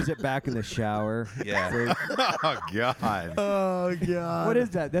it and throws it back in the shower. Yeah. It's like, Oh God. Oh God! what is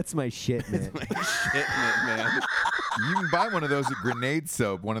that? That's my shit mitt. Shit, man. You can buy one of those at Grenade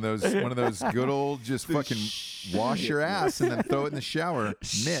Soap. One of those good old just fucking wash your ass and then throw it in the shower.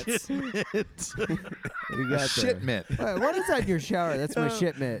 Mitts. What do you got Shit there? mitt. Wait, what is that in your shower? That's my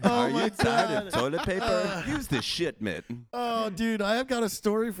shit mitt. Oh Are my you tired of God. toilet paper? Use the shit mitt. Oh, dude, I have got a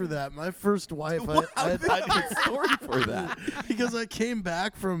story for that. My first wife, I need a story for that. because I came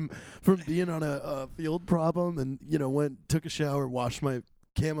back from being on a field problem and took a shower, washed my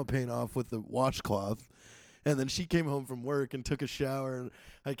camo paint off with the washcloth, and then she came home from work and took a shower, and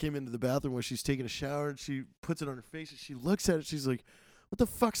I came into the bathroom where she's taking a shower and she puts it on her face and she looks at it, she's like, what the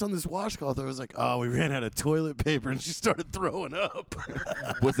fuck's on this washcloth? I was like, oh, we ran out of toilet paper, and she started throwing up.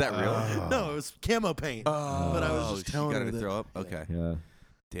 Was that real? No, it was camo paint. But I was just telling she her got to that- throw up. Okay, Yeah.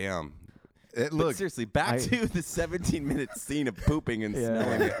 damn. It, But look, seriously, back to the 17-minute scene of pooping and Yeah.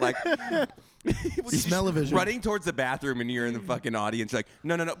 smelling it. Like, Smell-o-vision. running towards the bathroom and you're in the fucking audience. You're like,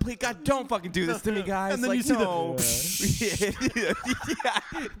 no, please, God, don't fucking do this to me, guys. And then like, you see the- no.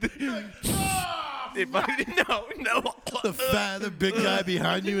 It fucking, no. The big guy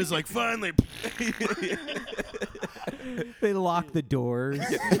behind you is like, finally. They lock the doors.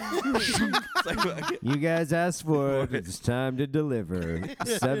 It's like, You guys asked for it. It's time to deliver.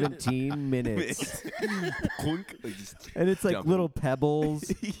 17 minutes. clunk. Like, just And it's like dump little pebbles,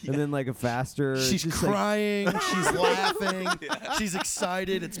 Yeah. and then like a faster. She's just like- crying. She's laughing. She's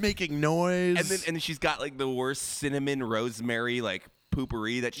excited. It's making noise. and then she's got like the worst cinnamon rosemary like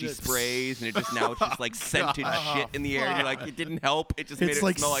poopery that she sprays, and it's just like scented shit in the air. And you're like, it didn't help. It just made It's it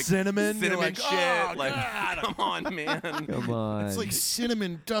like smell like cinnamon. You're like, shit. "Oh, like, God." come on, man. Come on. It's like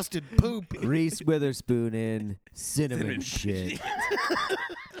cinnamon dusted poop. Reese Witherspoon in cinnamon shit.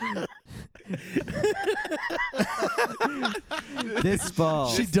 This fall,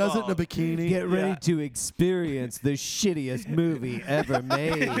 She does it in a bikini. get ready to experience the shittiest movie ever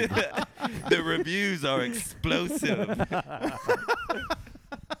made. The reviews are explosive.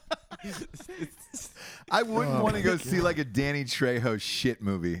 I wouldn't want to go see like a Danny Trejo shit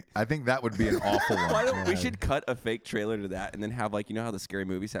movie. I think that would be an awful Why one. don't we should cut a fake trailer to that and then have like, you know how the scary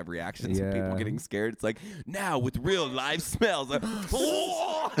movies have reactions of people Yeah. getting scared? It's like, now with real live smells. Like,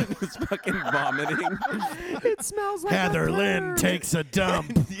 oh, and it's fucking vomiting. It smells like Heather a Lynn bird. takes a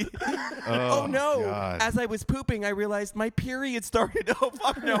dump. Oh, no. God. As I was pooping, I realized my period started. Oh,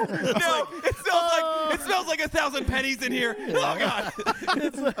 fuck no. No. It smells like 1,000 pennies in here. Oh, God.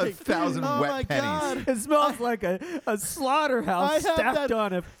 It's like, 1,000 oh wet my pennies. God. It smells like a slaughterhouse I have stacked that-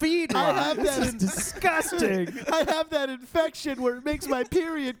 on a feedlot. I have that This is in- disgusting. I have that infection where it makes my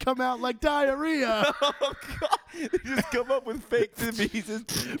period come out like diarrhea. Oh, God. They just come up with fake diseases.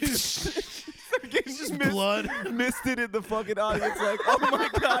 Just blood. Missed it in the fucking audience. Like, oh, my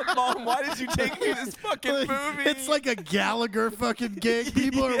God, Mom, why did you take me to this fucking movie? It's like a Gallagher fucking gig.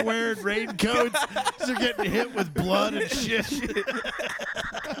 People are wearing raincoats. They're getting hit with blood and shit.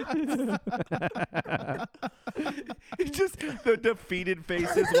 It's just the defeated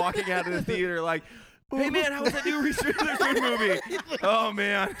faces walking out of the theater like, hey, man, how was that new Reese Witherspoon movie? Oh,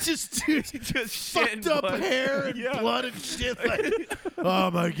 man. Just Just shit and fucked up blood. hair and Yeah. blood and shit. Like,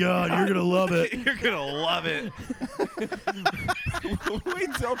 oh my God, you're gonna love it. You're going to love it.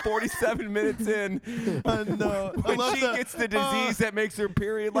 Wait till 47 minutes in. I know. I When love she that. gets the disease that makes her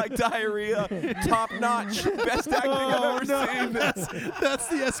period like diarrhea, top notch, best acting I've ever seen. That's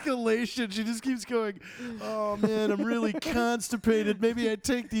the escalation. She just keeps going, oh man, I'm really constipated. Maybe I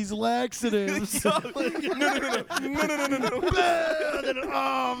take these laxatives. No.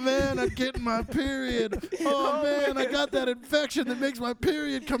 Oh man, I'm getting my period. Oh man, I got that infection that makes my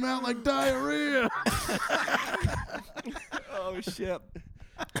period come out like diarrhea. Oh, shit.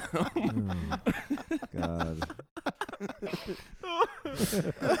 God.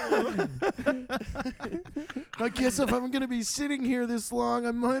 I guess if I'm gonna be sitting here this long,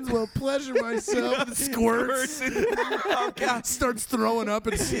 I might as well pleasure myself. And squirts. Oh, God. Starts throwing up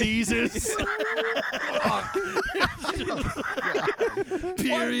and sneezes.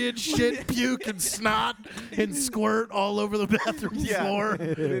 Period, shit, puke, and snot and squirt all over the bathroom floor.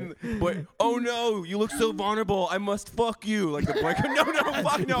 And then, boy, oh no, you look so vulnerable. I must fuck you. Like the boy, no,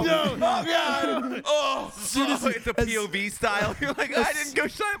 fuck no. No. Oh, God. Oh, as- it's a POV style. You're like, I didn't go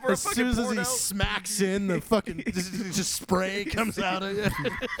shine for As a fucking soon as he porno. smacks in, the fucking just spray comes out of it.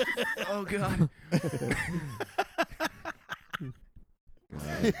 Oh, God.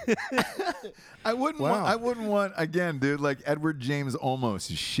 I wouldn't Wow. want. I wouldn't want again, dude. Like Edward James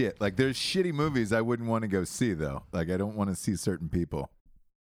Olmos is shit. Like there's shitty movies I wouldn't want to go see though. Like I don't want to see certain people.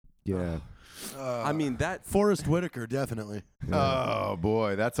 Yeah. I mean that. Forrest Whitaker, definitely. Oh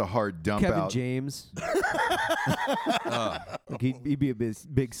boy, that's a hard dump Kevin out. James. Like he'd be a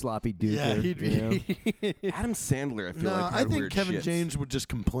big sloppy dude. Yeah, he'd be. Adam Sandler, I feel No, like I had think weird Kevin shits. James would just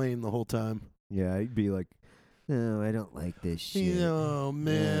complain the whole time. Yeah, he'd be like, "No, I don't like this shit." Oh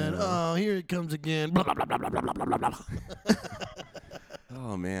man! Yeah. Oh, here it comes again.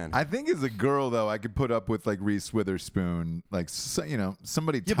 Oh man. I think as a girl though, I could put up with like Reese Witherspoon, like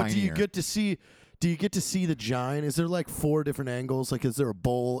somebody Yeah, tinier. but do you get to see? Do you get to see the giant? Is there like 4 different angles? Like, is there a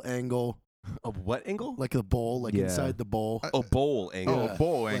bowl angle? A what angle? Like the bowl, like Yeah. inside the bowl? A bowl angle. Oh, a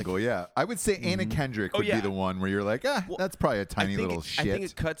bowl angle, yeah. I would say Anna Kendrick would yeah. be the one where you're like, Well, that's probably a tiny little I shit. think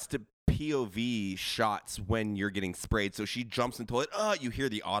it cuts to POV shots when you're getting sprayed. So she jumps into it. You hear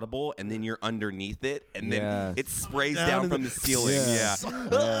the audible, and then you're underneath it, and then Yeah. it sprays Down down in from the- the ceiling. Yeah.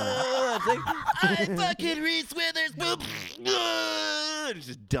 It's like, I fucking Reese Witherspoon. It's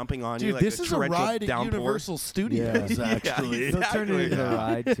just dumping on you Dude, like this a is a torrential ride at downpour. Universal Studios, Yeah. actually. They'll turn it into Exactly. a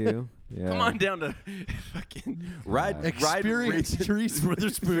ride too. Yeah. Come on down to fucking ride. Experience ride Reese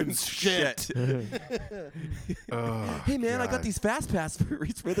Witherspoon's shit. Oh, Hey man, I got God. these fast pass for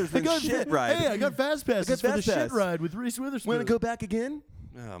Reese I Witherspoon's got shit ride. Hey, I got fast passes for the fast shit pass. ride with Reese Witherspoon. Want to go back again?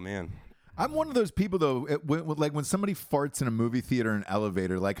 Oh man. I'm one of those people though. When somebody farts in a movie theater in an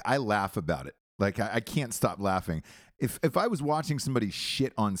elevator, like I laugh about it. Like I can't stop laughing. If I was watching somebody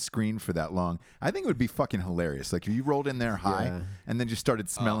shit on screen for that long, I think it would be fucking hilarious. Like if you rolled in there high Yeah. and then just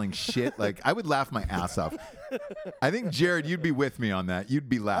started smelling shit, like I would laugh my ass off. I think Jared, you'd be with me on that. You'd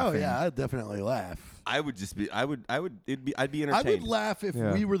be Oh laughing. yeah, I'd definitely laugh. I'd be I entertained. would laugh if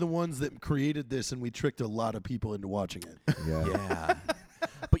Yeah. we were the ones that created this and we tricked a lot of people into watching it. Yeah. Yeah.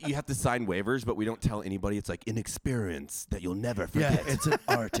 But you have to sign waivers, but we don't tell anybody. It's like an experience that you'll never Yeah, forget. it's an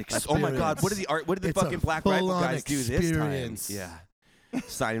art experience. Like, oh my God, what did the It's a fucking Black Rifle full-on guys do this time? experience. Yeah.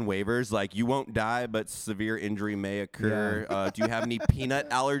 Signing waivers like you won't die, but severe injury may occur. Do you have any peanut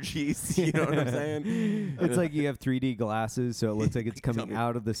allergies? You know what I'm saying? It's like you have 3D glasses, so it looks like it's Tell coming me.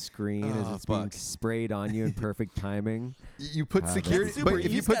 out of the screen as Oh, it's being fuck. sprayed on you in perfect timing. You put That's security, super but if easy.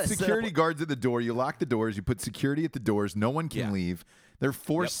 you You put gotta set security up- guards at the door, you lock the doors. You put security at the doors. No one can Yeah. leave. They're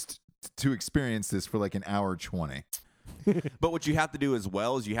forced to experience this for like an hour 20. But what you have to do as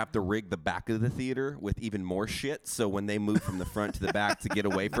well is you have to rig the back of the theater with even more shit. So when they move from the front to the back to get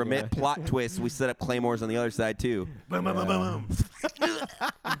away from it, plot twist, we set up claymores on the other side too. Boom, boom, boom, boom, boom.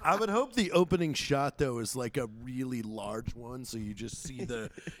 I would hope the opening shot though is like a really large one, so you just see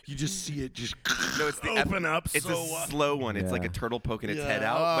it just No, it's the open up. It's so a slow one. It's like a Yeah. turtle poking its Yeah. head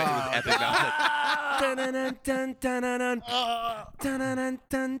out, but it was epic.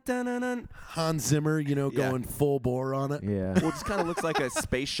 Hans Zimmer, Yeah. going full bore on it. Yeah. Well, it just kind of looks like a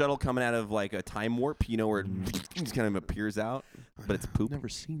space shuttle coming out of like a time warp, where it just kind of appears out, but it's poop. Never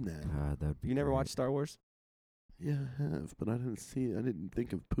seen that. God, that'd be You never great. watched Star Wars? Yeah, I have, but I didn't see it. I didn't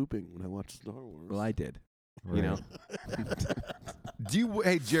think of pooping when I watched Star Wars. Well, I did. Right. You know,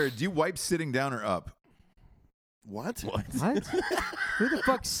 Hey Jared, do you wipe sitting down or up? What? what? What? Who the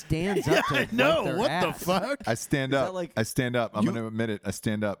fuck stands Yeah, up to I wipe know. their What ass? the fuck? I stand Is up. that like- I stand up. I'm You- going to admit it. I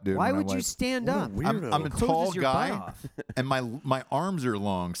stand up, dude. Why when I would you wipe. stand What a up? weirdo. I'm a Closes tall your butt guy, off. and my arms are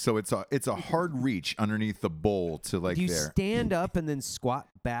long, so it's a hard reach underneath the bowl to like Do you there. stand up and then squat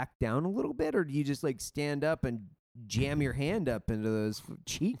back down a little bit, or do you just like stand up and jam your hand up into those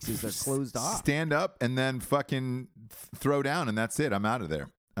cheeks as they're closed off? Stand up and then fucking throw down, and that's it. I'm out of there.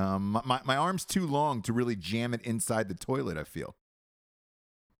 My arm's too long to really jam it inside the toilet. I feel.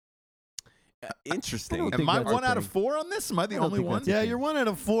 Interesting. I don't Am think I that's a 1 out of thing. 4 on this? Am I the I don't only think one? that's a Yeah, thing. you're 1 out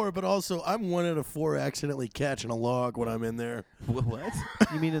of 4, but also I'm 1 out of 4 accidentally catching a log when I'm in there. What?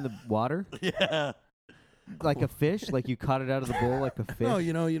 You mean in the water? Yeah. Like a fish? Like you caught it out of the bowl like a fish? No,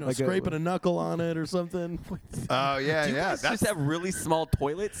 like Like a knuckle on it or something. Oh yeah, Do you yeah. guys That's just have really small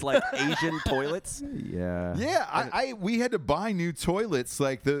toilets, like Asian toilets? Yeah. Yeah, we had to buy new toilets.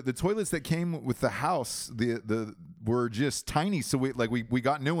 Like the toilets that came with the house, the were just tiny. So we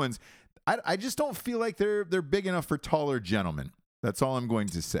got new ones. I just don't feel like they're big enough for taller gentlemen. That's all I'm going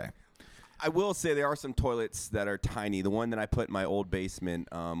to say. I will say there are some toilets that are tiny. The one that I put in my old basement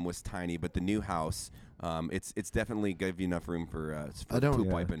was tiny, but the new house, it's definitely give you enough room for I don't- poop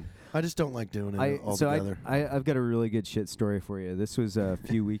Yeah. wiping. I just don't like doing it all together. I've got a really good shit story for you. This was a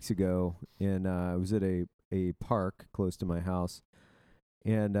few weeks ago, and I was at a park close to my house,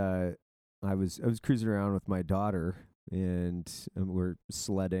 and I was cruising around with my daughter, and we're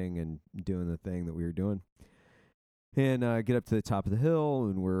sledding and doing the thing that we were doing, and get up to the top of the hill,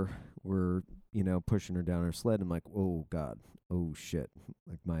 and we're pushing her down her sled. I'm like, oh God, oh shit.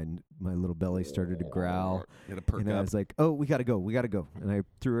 Like my little belly started to growl. You gotta perk And I up. was like, oh, we gotta go. And I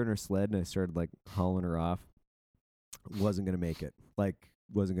threw her in her sled and I started like hauling her off. Wasn't gonna make it.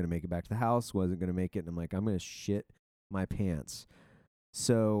 Wasn't gonna make it back to the house. Wasn't gonna make it. And I'm like, I'm gonna shit my pants.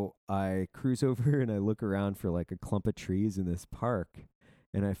 So I cruise over and I look around for like a clump of trees in this park,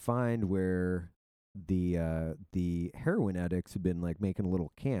 and I find where the heroin addicts have been like making a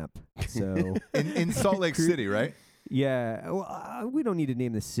little camp. So in Salt Lake City, right? yeah, well, we don't need to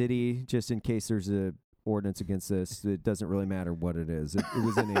name the city just in case there's a ordinance against this. It doesn't really matter what it is. It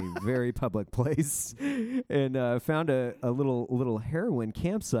was in a very public place, and found a little heroin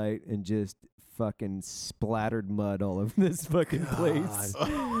campsite and just fucking splattered mud all over this fucking place.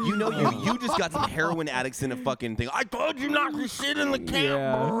 You just got some heroin addicts in a fucking thing. I told you not to sit in the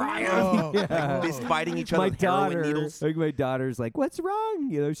camp, Brian. Yeah. Like fist fighting each other with heroin needles. Like my daughter's like, "What's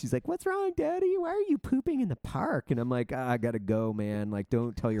wrong?" She's like, "What's wrong, Daddy? Why are you pooping in the park?" And I'm like, I gotta go, man. Like,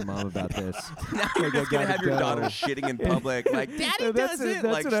 don't tell your mom about this. Now Like, you're just gonna have your go. daughter shitting in public. Like, Daddy does it.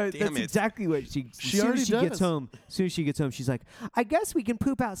 Like, damn that's it. exactly what she. As soon already as she gets does. home, she's like, "I guess we can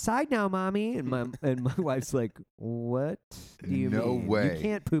poop outside now, Mommy." And my wife's like, "What do you No mean? way. You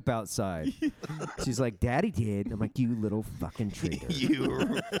can't poop outside." She's like, "Daddy did." And I'm like, "You little fucking traitor.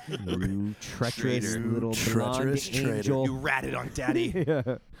 You treacherous Traitor. little Treacherous blonde traitor. angel." You ratted on Daddy.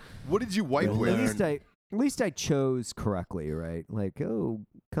 Yeah. What did you wipe Well, with? At least I chose correctly, right? Like, oh,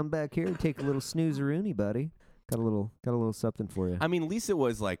 come back here and take a little snoozeroony, buddy. Got a little something for you. I mean, at least it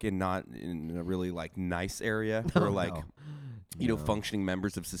was like not in a really like nice area where like No. functioning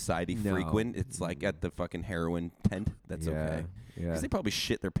members of society No. frequent. It's like at the fucking heroin tent. That's okay. Yeah. Because they probably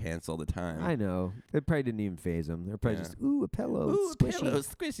shit their pants all the time. I know. It probably didn't even phase them. They're probably Yeah. just, ooh, a pillow. Ooh, squishy. pillows,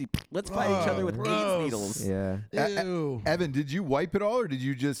 squishy. Let's fight each other with AIDS gross. needles. Yeah. Ew. Evan, did you wipe it all, or did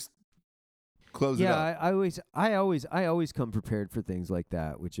you just close it Yeah, up? I always come prepared for things like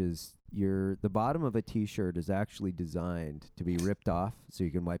that, which is the bottom of a t-shirt is actually designed to be ripped off so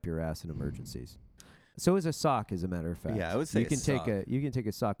you can wipe your ass in emergencies. So is a sock, as a matter of fact. Yeah, I would say you can take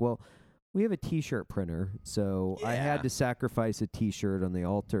a sock. Well, we have a t-shirt printer, so I Yeah. had to sacrifice a t-shirt on the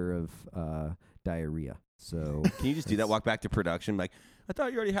altar of diarrhea. So Can you just do that? Walk back to production, like, I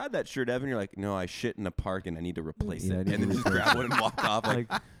thought you already had that shirt, Evan. You're like, no, I shit in a park and I need to replace Yeah, I it. need And to then just replace grab one and walk off.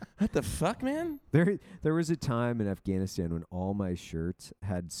 Like, what the fuck, man? There was a time in Afghanistan when all my shirts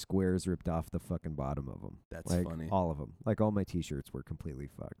had squares ripped off the fucking bottom of them. That's like, funny. All of them. Like all my t-shirts were completely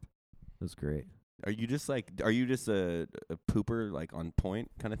fucked. It was great. Are you just a pooper, like on point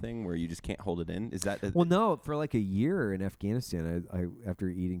kind of thing where you just can't hold it in? Is that Well, no, for like a year in Afghanistan, I after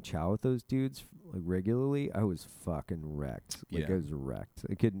eating chow with those dudes like regularly, I was fucking wrecked. Like Yeah. I was wrecked.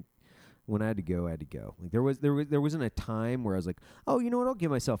 I couldn't. When I had to go, I had to go. Like there wasn't a time where I was like, oh, you know what? I'll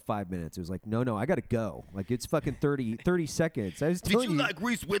give myself 5 minutes. It was like, no, I got to go. Like it's fucking 30 seconds. I was telling you,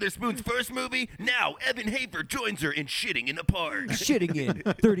 Reese Witherspoon's first movie? Now Evan Hafer joins her in shitting in a park. shitting in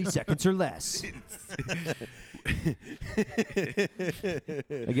 30 seconds or less. I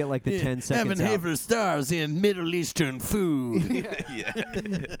get like the 10 seconds Evan out. Haver stars in Middle Eastern food.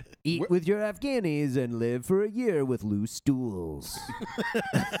 Yeah. Eat with your Afghanis and live for a year with loose stools.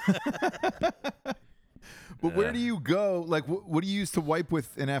 But where do you go? Like, what do you use to wipe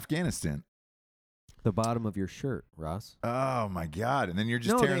with in Afghanistan? The bottom of your shirt, Ross. Oh my God! And then you're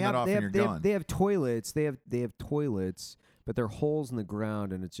just No, tearing they that have, off they and have, you're they gone. have, they have toilets. They have toilets, but they're holes in the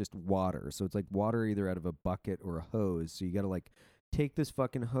ground, and it's just water. So it's like water either out of a bucket or a hose. So you got to like take this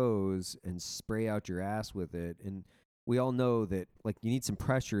fucking hose and spray out your ass with it. And we all know that like you need some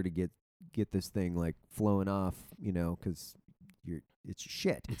pressure to get this thing like flowing off, because it's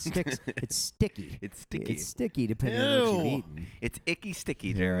shit. It sticks. It's sticky. It's sticky. It's sticky depending on what you've Ew. eaten. It's icky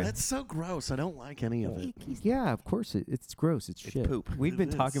sticky, Jared. That's so gross. I don't like any of it. Yeah, of course it's gross. It's shit. poop. We've been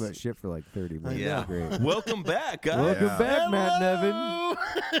It talking is. about shit for like 30 minutes. Yeah. Great. Welcome back, guys. Welcome Yeah. back, Matt and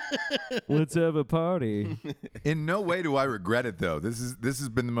Evan. Let's have a party. In no way do I regret it, though. This has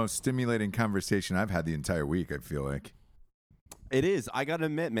been the most stimulating conversation I've had the entire week. I feel like. It is. I gotta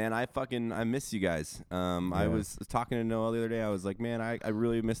admit, man, I miss you guys. I was talking to Noah the other day. I was like, man, I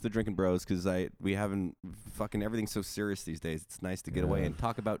really miss the drinking bros because we haven't fucking everything's so serious these days. It's nice to get away and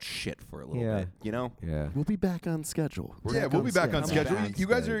talk about shit for a little Yeah. bit. You know? Yeah. We'll be back on schedule. Yeah, we'll be back on schedule. back. You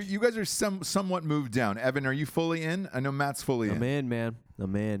guys are somewhat moved down. Evan, are you fully in? I know Matt's fully in. I'm in, man.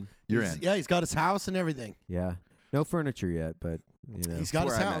 I'm in. You're in. Yeah, he's got his house and everything. Yeah. No furniture yet, but He's got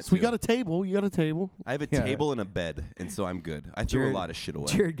his where I'm at, house. We too. got a table. You got a table. I have a Yeah. table and a bed, and so I'm good. I threw Jared- a lot of shit away.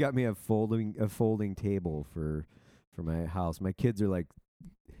 Jared got me a folding table for my house. My kids are like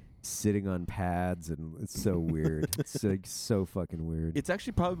sitting on pads, and it's so weird. It's like so fucking weird. It's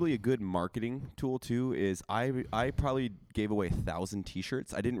actually probably a good marketing tool too. Is I probably gave away 1,000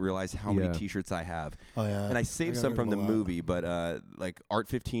 T-shirts. I didn't realize how many T-shirts I have. Oh yeah. And I saved some from the movie, but like Art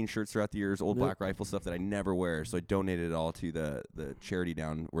 15 shirts throughout the years, old Black Rifle stuff that I never wear. So I donated it all to the charity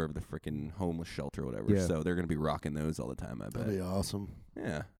down wherever the freaking homeless shelter or whatever. Yeah. So they're gonna be rocking those all the time. I bet. That'd be awesome.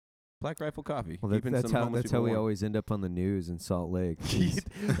 Yeah. Black Rifle Coffee. Well, Keeping that's some how homeless that's how people we warm. always end up on the news in Salt Lake.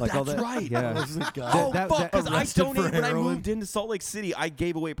 That's all that, right. Yeah. Oh, That- fuck, that- because I arrested for donated when I heroin? moved into Salt Lake City. I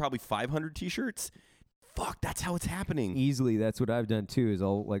gave away probably 500 T-shirts. Fuck, that's how it's happening. Easily, that's what I've done too. Is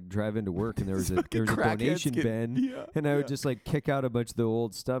I'll like drive into work and there was a Crackheads donation get- bin, yeah, and I would just like kick out a bunch of the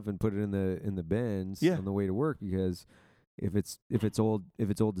old stuff and put it in the bins Yeah. on the way to work, because if it's old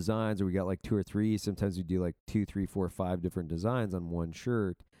designs, or we got like 2 or 3, sometimes we do like 2, 3, 4, 5 different designs on one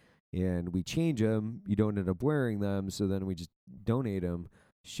shirt, and we change them. You don't end up wearing them, so then we just donate them.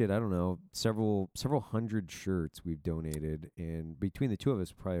 Shit, I don't know, several hundred shirts we've donated, and between the two of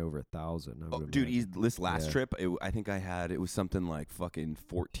us, probably over 1,000. I would Dude, imagine. this last Yeah. trip, I think it was something like fucking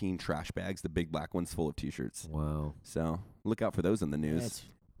 14 trash bags, the big black ones full of T-shirts. Wow, So look out for those in the news. That's,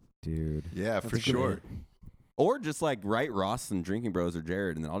 dude. Yeah, that's for a good sure. rate. Or just like write Ross and Drinking Bros or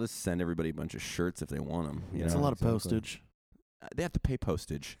Jared, and then I'll just send everybody a bunch of shirts if they want them. You That's know? a lot of exactly. postage. They have to pay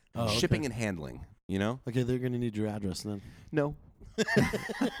postage, Oh, okay. shipping and handling. You know? Okay, they're gonna need your address then. No.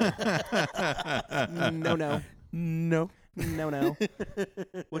 No. No. No.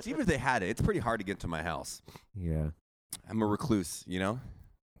 Well, it's even if they had it, it's pretty hard to get to my house. Yeah. I'm a recluse, you know?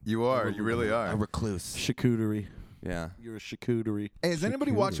 You are. You really A are. recluse. Charcuterie. Yeah. You're a charcuterie. Hey, is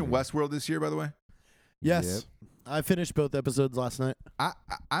anybody watching Charcuterie. Westworld this year, by the way? Yes. I finished both episodes last night.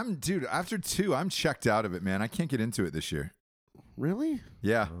 I'm, dude, after 2, I'm checked out of it, man. I can't get into it this year. Really?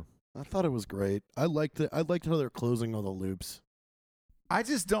 Yeah. I thought it was great. I liked it. I liked how they're closing all the loops. I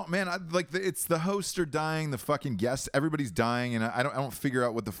just don't, man. It's the hosts are dying, the fucking guests, everybody's dying, and I don't figure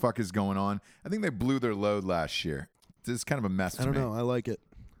out what the fuck is going on. I think they blew their load last year. It's kind of a mess to I don't me. know. I like it.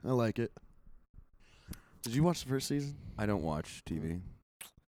 I like it. Did you watch the first season? I don't watch TV.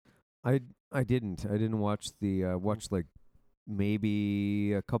 I didn't. I didn't watch the watch like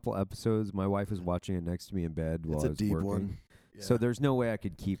maybe a couple episodes. My wife was watching it next to me in bed while It's I a was deep working. one. So there's no way I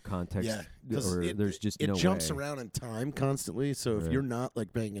could keep context. Yeah, 'cause or there's just it no jumps way. around in time constantly. So if Right. you're not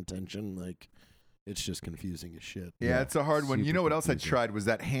like paying attention, like it's just confusing as shit. Yeah, Yeah, it's a hard one. You super know what else I confusing. tried was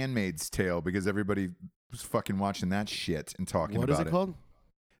that Handmaid's Tale, because everybody was fucking watching that shit and talking What about is it called?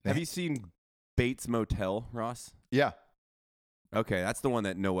 Have you seen Bates Motel, Ross? Yeah. Okay, that's the one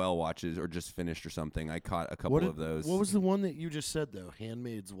that Noelle watches or just finished or something. I caught a couple What of those. What was the one that you just said though?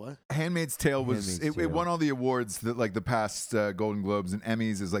 Handmaid's what? Handmaid's Tale was Handmaid's it Tale. won all the awards that like the past Golden Globes and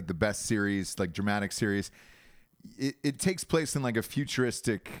Emmys as like the best series, like dramatic series. It takes place in like a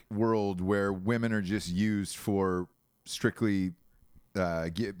futuristic world where women are just used for strictly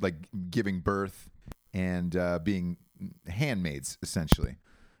giving birth and being handmaids essentially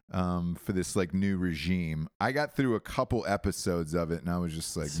for this like new regime. I got through a couple episodes of it and I was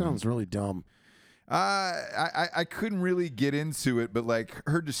just like, Sounds really dumb. I couldn't really get into it, but like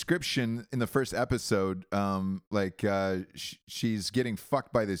her description in the first episode, she's getting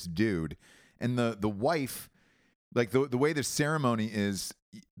fucked by this dude, and the wife, like the way the ceremony is,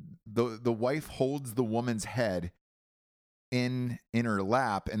 the wife holds the woman's head in her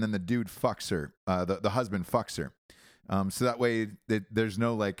lap, and then the dude fucks her. The husband fucks her, so that way there's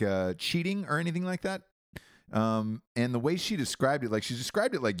no like cheating or anything like that. And the way she described it, like she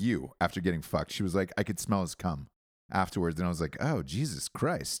described it like you after getting fucked. She was like, I could smell his cum afterwards. And I was like, oh, Jesus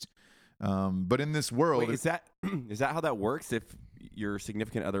Christ. But in this world, Wait, is that how that works? If your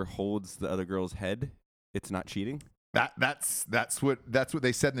significant other holds the other girl's head, it's not cheating? that's what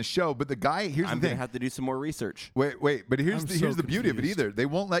they said in the show. But the guy, here's I'm the gonna thing. have to do some more research. Wait, but here's I'm the so beauty of it confused. either. They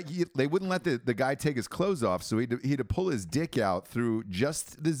wouldn't let the guy take his clothes off, so he'd to pull his dick out through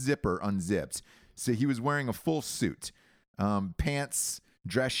just the zipper unzipped. So he was wearing a full suit, pants,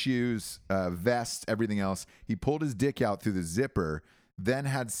 dress shoes, vest, everything else. He pulled his dick out through the zipper, then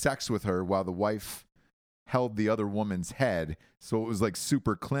had sex with her while the wife held the other woman's head. So it was like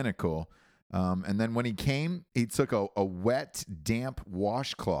super clinical. And then when he came, he took a wet, damp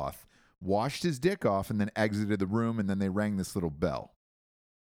washcloth, washed his dick off, and then exited the room. And then they rang this little bell.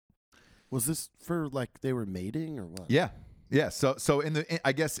 Was this for like they were mating or what? Yeah. Yeah, so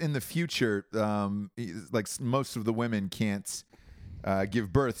I guess in the future, like most of the women can't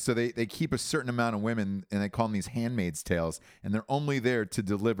give birth, so they keep a certain amount of women, and they call them these handmaid's tales, and they're only there to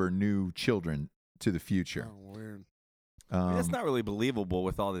deliver new children to the future. Oh, weird. I mean, that's not really believable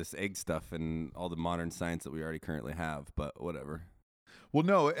with all this egg stuff and all the modern science that we already currently have, but whatever. Well,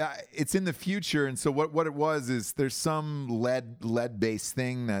 no, it's in the future, and so what it was is there's some lead based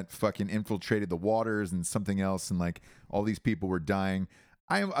thing that fucking infiltrated the waters and something else, and like all these people were dying.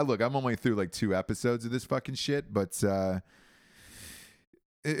 Look, I'm only through like 2 episodes of this fucking shit, but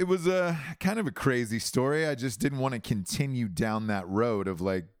it was a kind of a crazy story. I just didn't want to continue down that road of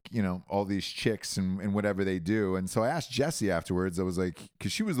like, you know, all these chicks and whatever they do. And so I asked Jessie afterwards. I was like,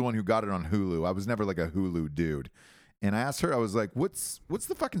 because she was the one who got it on Hulu. I was never like a Hulu dude. And I asked her, I was like, what's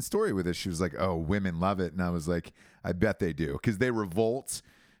the fucking story with this? She was like, oh, women love it. And I was like, I bet they do, because they revolt.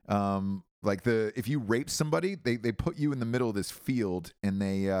 Like if you rape somebody, they put you in the middle of this field and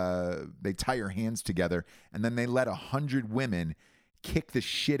they tie your hands together, and then they let 100 women kick the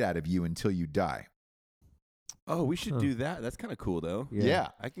shit out of you until you die. Oh, we should do that. That's kind of cool, though. Yeah.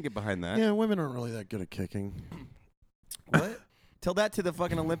 I can get behind that. Yeah, women aren't really that good at kicking. What? Tell that to the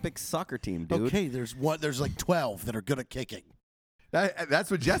fucking Olympic soccer team, dude. Okay, there's like 12 that are good at kicking.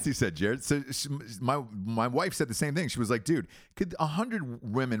 That's what Jessie said, Jared. So my wife said the same thing. She was like, dude, could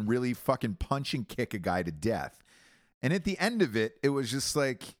 100 women really fucking punch and kick a guy to death? And at the end of it, it was just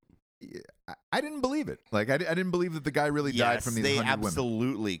like, I didn't believe it. Like, I didn't believe that the guy really died from these 100 women. They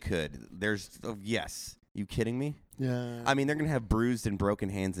absolutely could. Yes. You kidding me? Yeah. I mean, they're going to have bruised and broken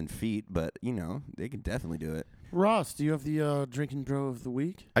hands and feet, but, you know, they can definitely do it. Ross, do you have the drinking bro of the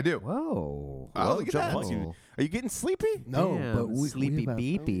week? I do. Whoa. Oh, look at that. Are you getting sleepy? No, Damn, but we sleepy have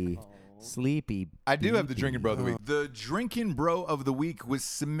beepy. Sleepy. I do have the beepy. drinking bro of the week. The drinking bro of the week was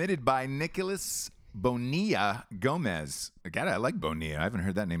submitted by Nicholas Bonilla Gomez. I like Bonilla. I haven't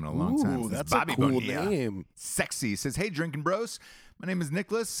heard that name in a long time. Ooh, Since that's Bobby a cool Bonilla. name. Sexy. Says, hey, drinking bros. My name is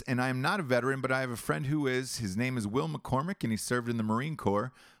Nicholas, and I am not a veteran, but I have a friend who is. His name is Will McCormick, and he served in the Marine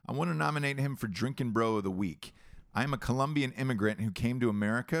Corps. I want to nominate him for drinking bro of the week. I am a Colombian immigrant who came to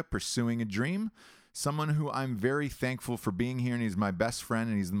America pursuing a dream. Someone who I'm very thankful for being here, and he's my best friend,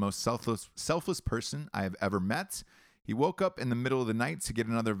 and he's the most selfless person I have ever met. He woke up in the middle of the night to get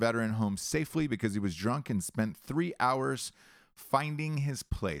another veteran home safely because he was drunk and spent 3 hours finding his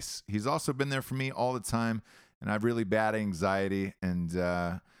place. He's also been there for me all the time, and I have really bad anxiety, and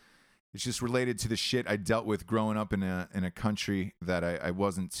it's just related to the shit I dealt with growing up in a country that I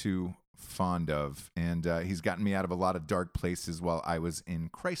wasn't too fond of, and he's gotten me out of a lot of dark places while I was in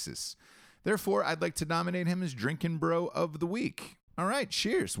crisis. Therefore, I'd like to nominate him as Drinkin' Bro of the Week. All right,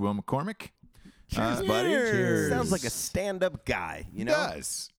 cheers, Will McCormick. Cheers, buddy. Cheers. Sounds like a stand-up guy, you know?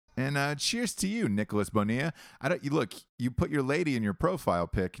 Does. And cheers to you, Nicholas Bonilla. You put your lady in your profile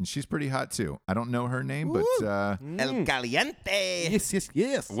pic, and she's pretty hot too. I don't know her name, but El Caliente.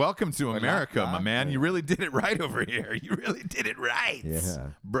 Yes. welcome to America, my man. You really did it right over here. You really did it right,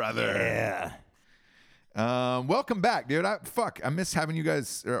 brother. Yeah. Welcome back, dude. I miss having you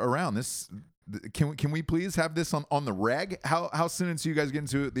guys around. Can we please have this on the reg? How soon until you guys get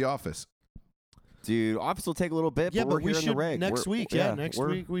into the office? Dude, office will take a little bit, Yeah, but we're but we here in should the reg. next week. Yeah, next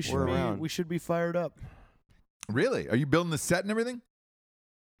week we should be fired up. Really? Are you building the set and everything?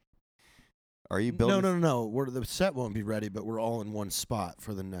 Are you building? No. The set won't be ready, but we're all in one spot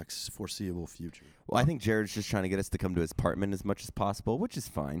for the next foreseeable future. Well, I think Jared's just trying to get us to come to his apartment as much as possible, which is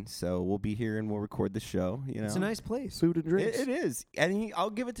fine. So we'll be here and we'll record the show. You know, It's a nice place. Food and drinks. It is, and I'll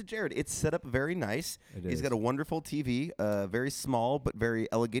give it to Jared. It's set up very nice. He's got a wonderful TV, a very small but very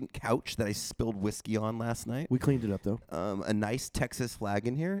elegant couch that I spilled whiskey on last night. We cleaned it up though. A nice Texas flag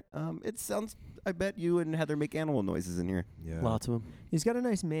in here. It sounds. I bet you and Heather make animal noises in here. Yeah. Lots of them. He's got a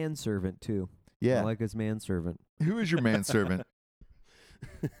nice manservant too. Yeah. I like his manservant. Who is your manservant?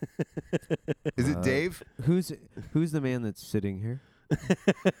 Is it Dave? Who's the man that's sitting here?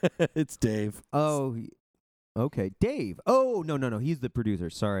 It's Dave. Oh, okay, Dave. Oh, no. He's the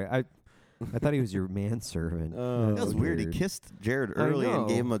producer. Sorry, I thought he was your manservant. Oh, That was weird. He kissed Jared early and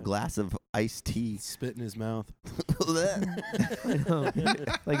gave him a glass of iced tea. Spit in his mouth. I know.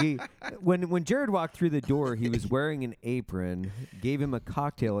 Like when Jared walked through the door, he was wearing an apron, gave him a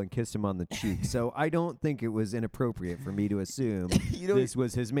cocktail, and kissed him on the cheek. So I don't think it was inappropriate for me to assume this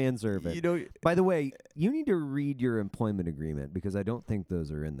was his manservant. By the way, you need to read your employment agreement because I don't think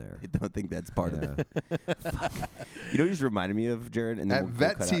those are in there. I don't think that's part of it. You know, what just reminded me of Jared. And At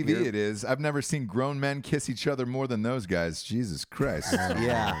Vet TV, it is. I've never seen grown men kiss each other more than those guys. Jesus Christ.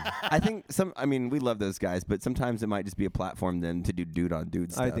 Yeah, I think we love those guys, but sometimes it might just be a platform then to do dude on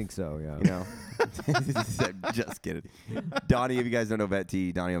dude stuff. I think so. Yeah. You know, just kidding. Donnie, if you guys don't know Vet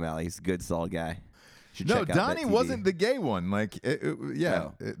TV, Donnie O'Malley, he's a good, solid guy. No, Donnie wasn't the gay one. Like, it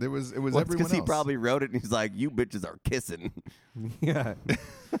was everyone else. Because he probably wrote it and he's like, "You bitches are kissing." Yeah.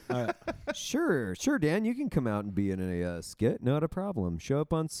 Sure, Dan. You can come out and be in a skit. Not a problem. Show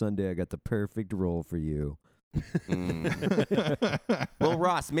up on Sunday. I got the perfect role for you. Well,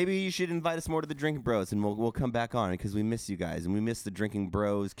 Ross, maybe you should invite us more to the Drinking Bros, and we'll come back on because we miss you guys, and we miss the Drinking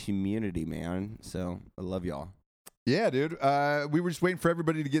Bros community, man. So I love y'all. Yeah, dude. We were just waiting for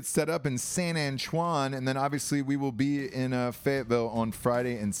everybody to get set up in San Antoine, and then obviously we will be in Fayetteville on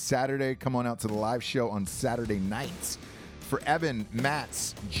Friday and Saturday. Come on out to the live show on Saturday nights. For Evan,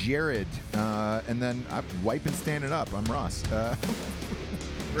 Matt's, Jared, and then I'm wiping standing up. I'm Ross.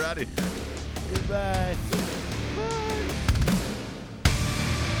 We're out of here. Goodbye. Bye.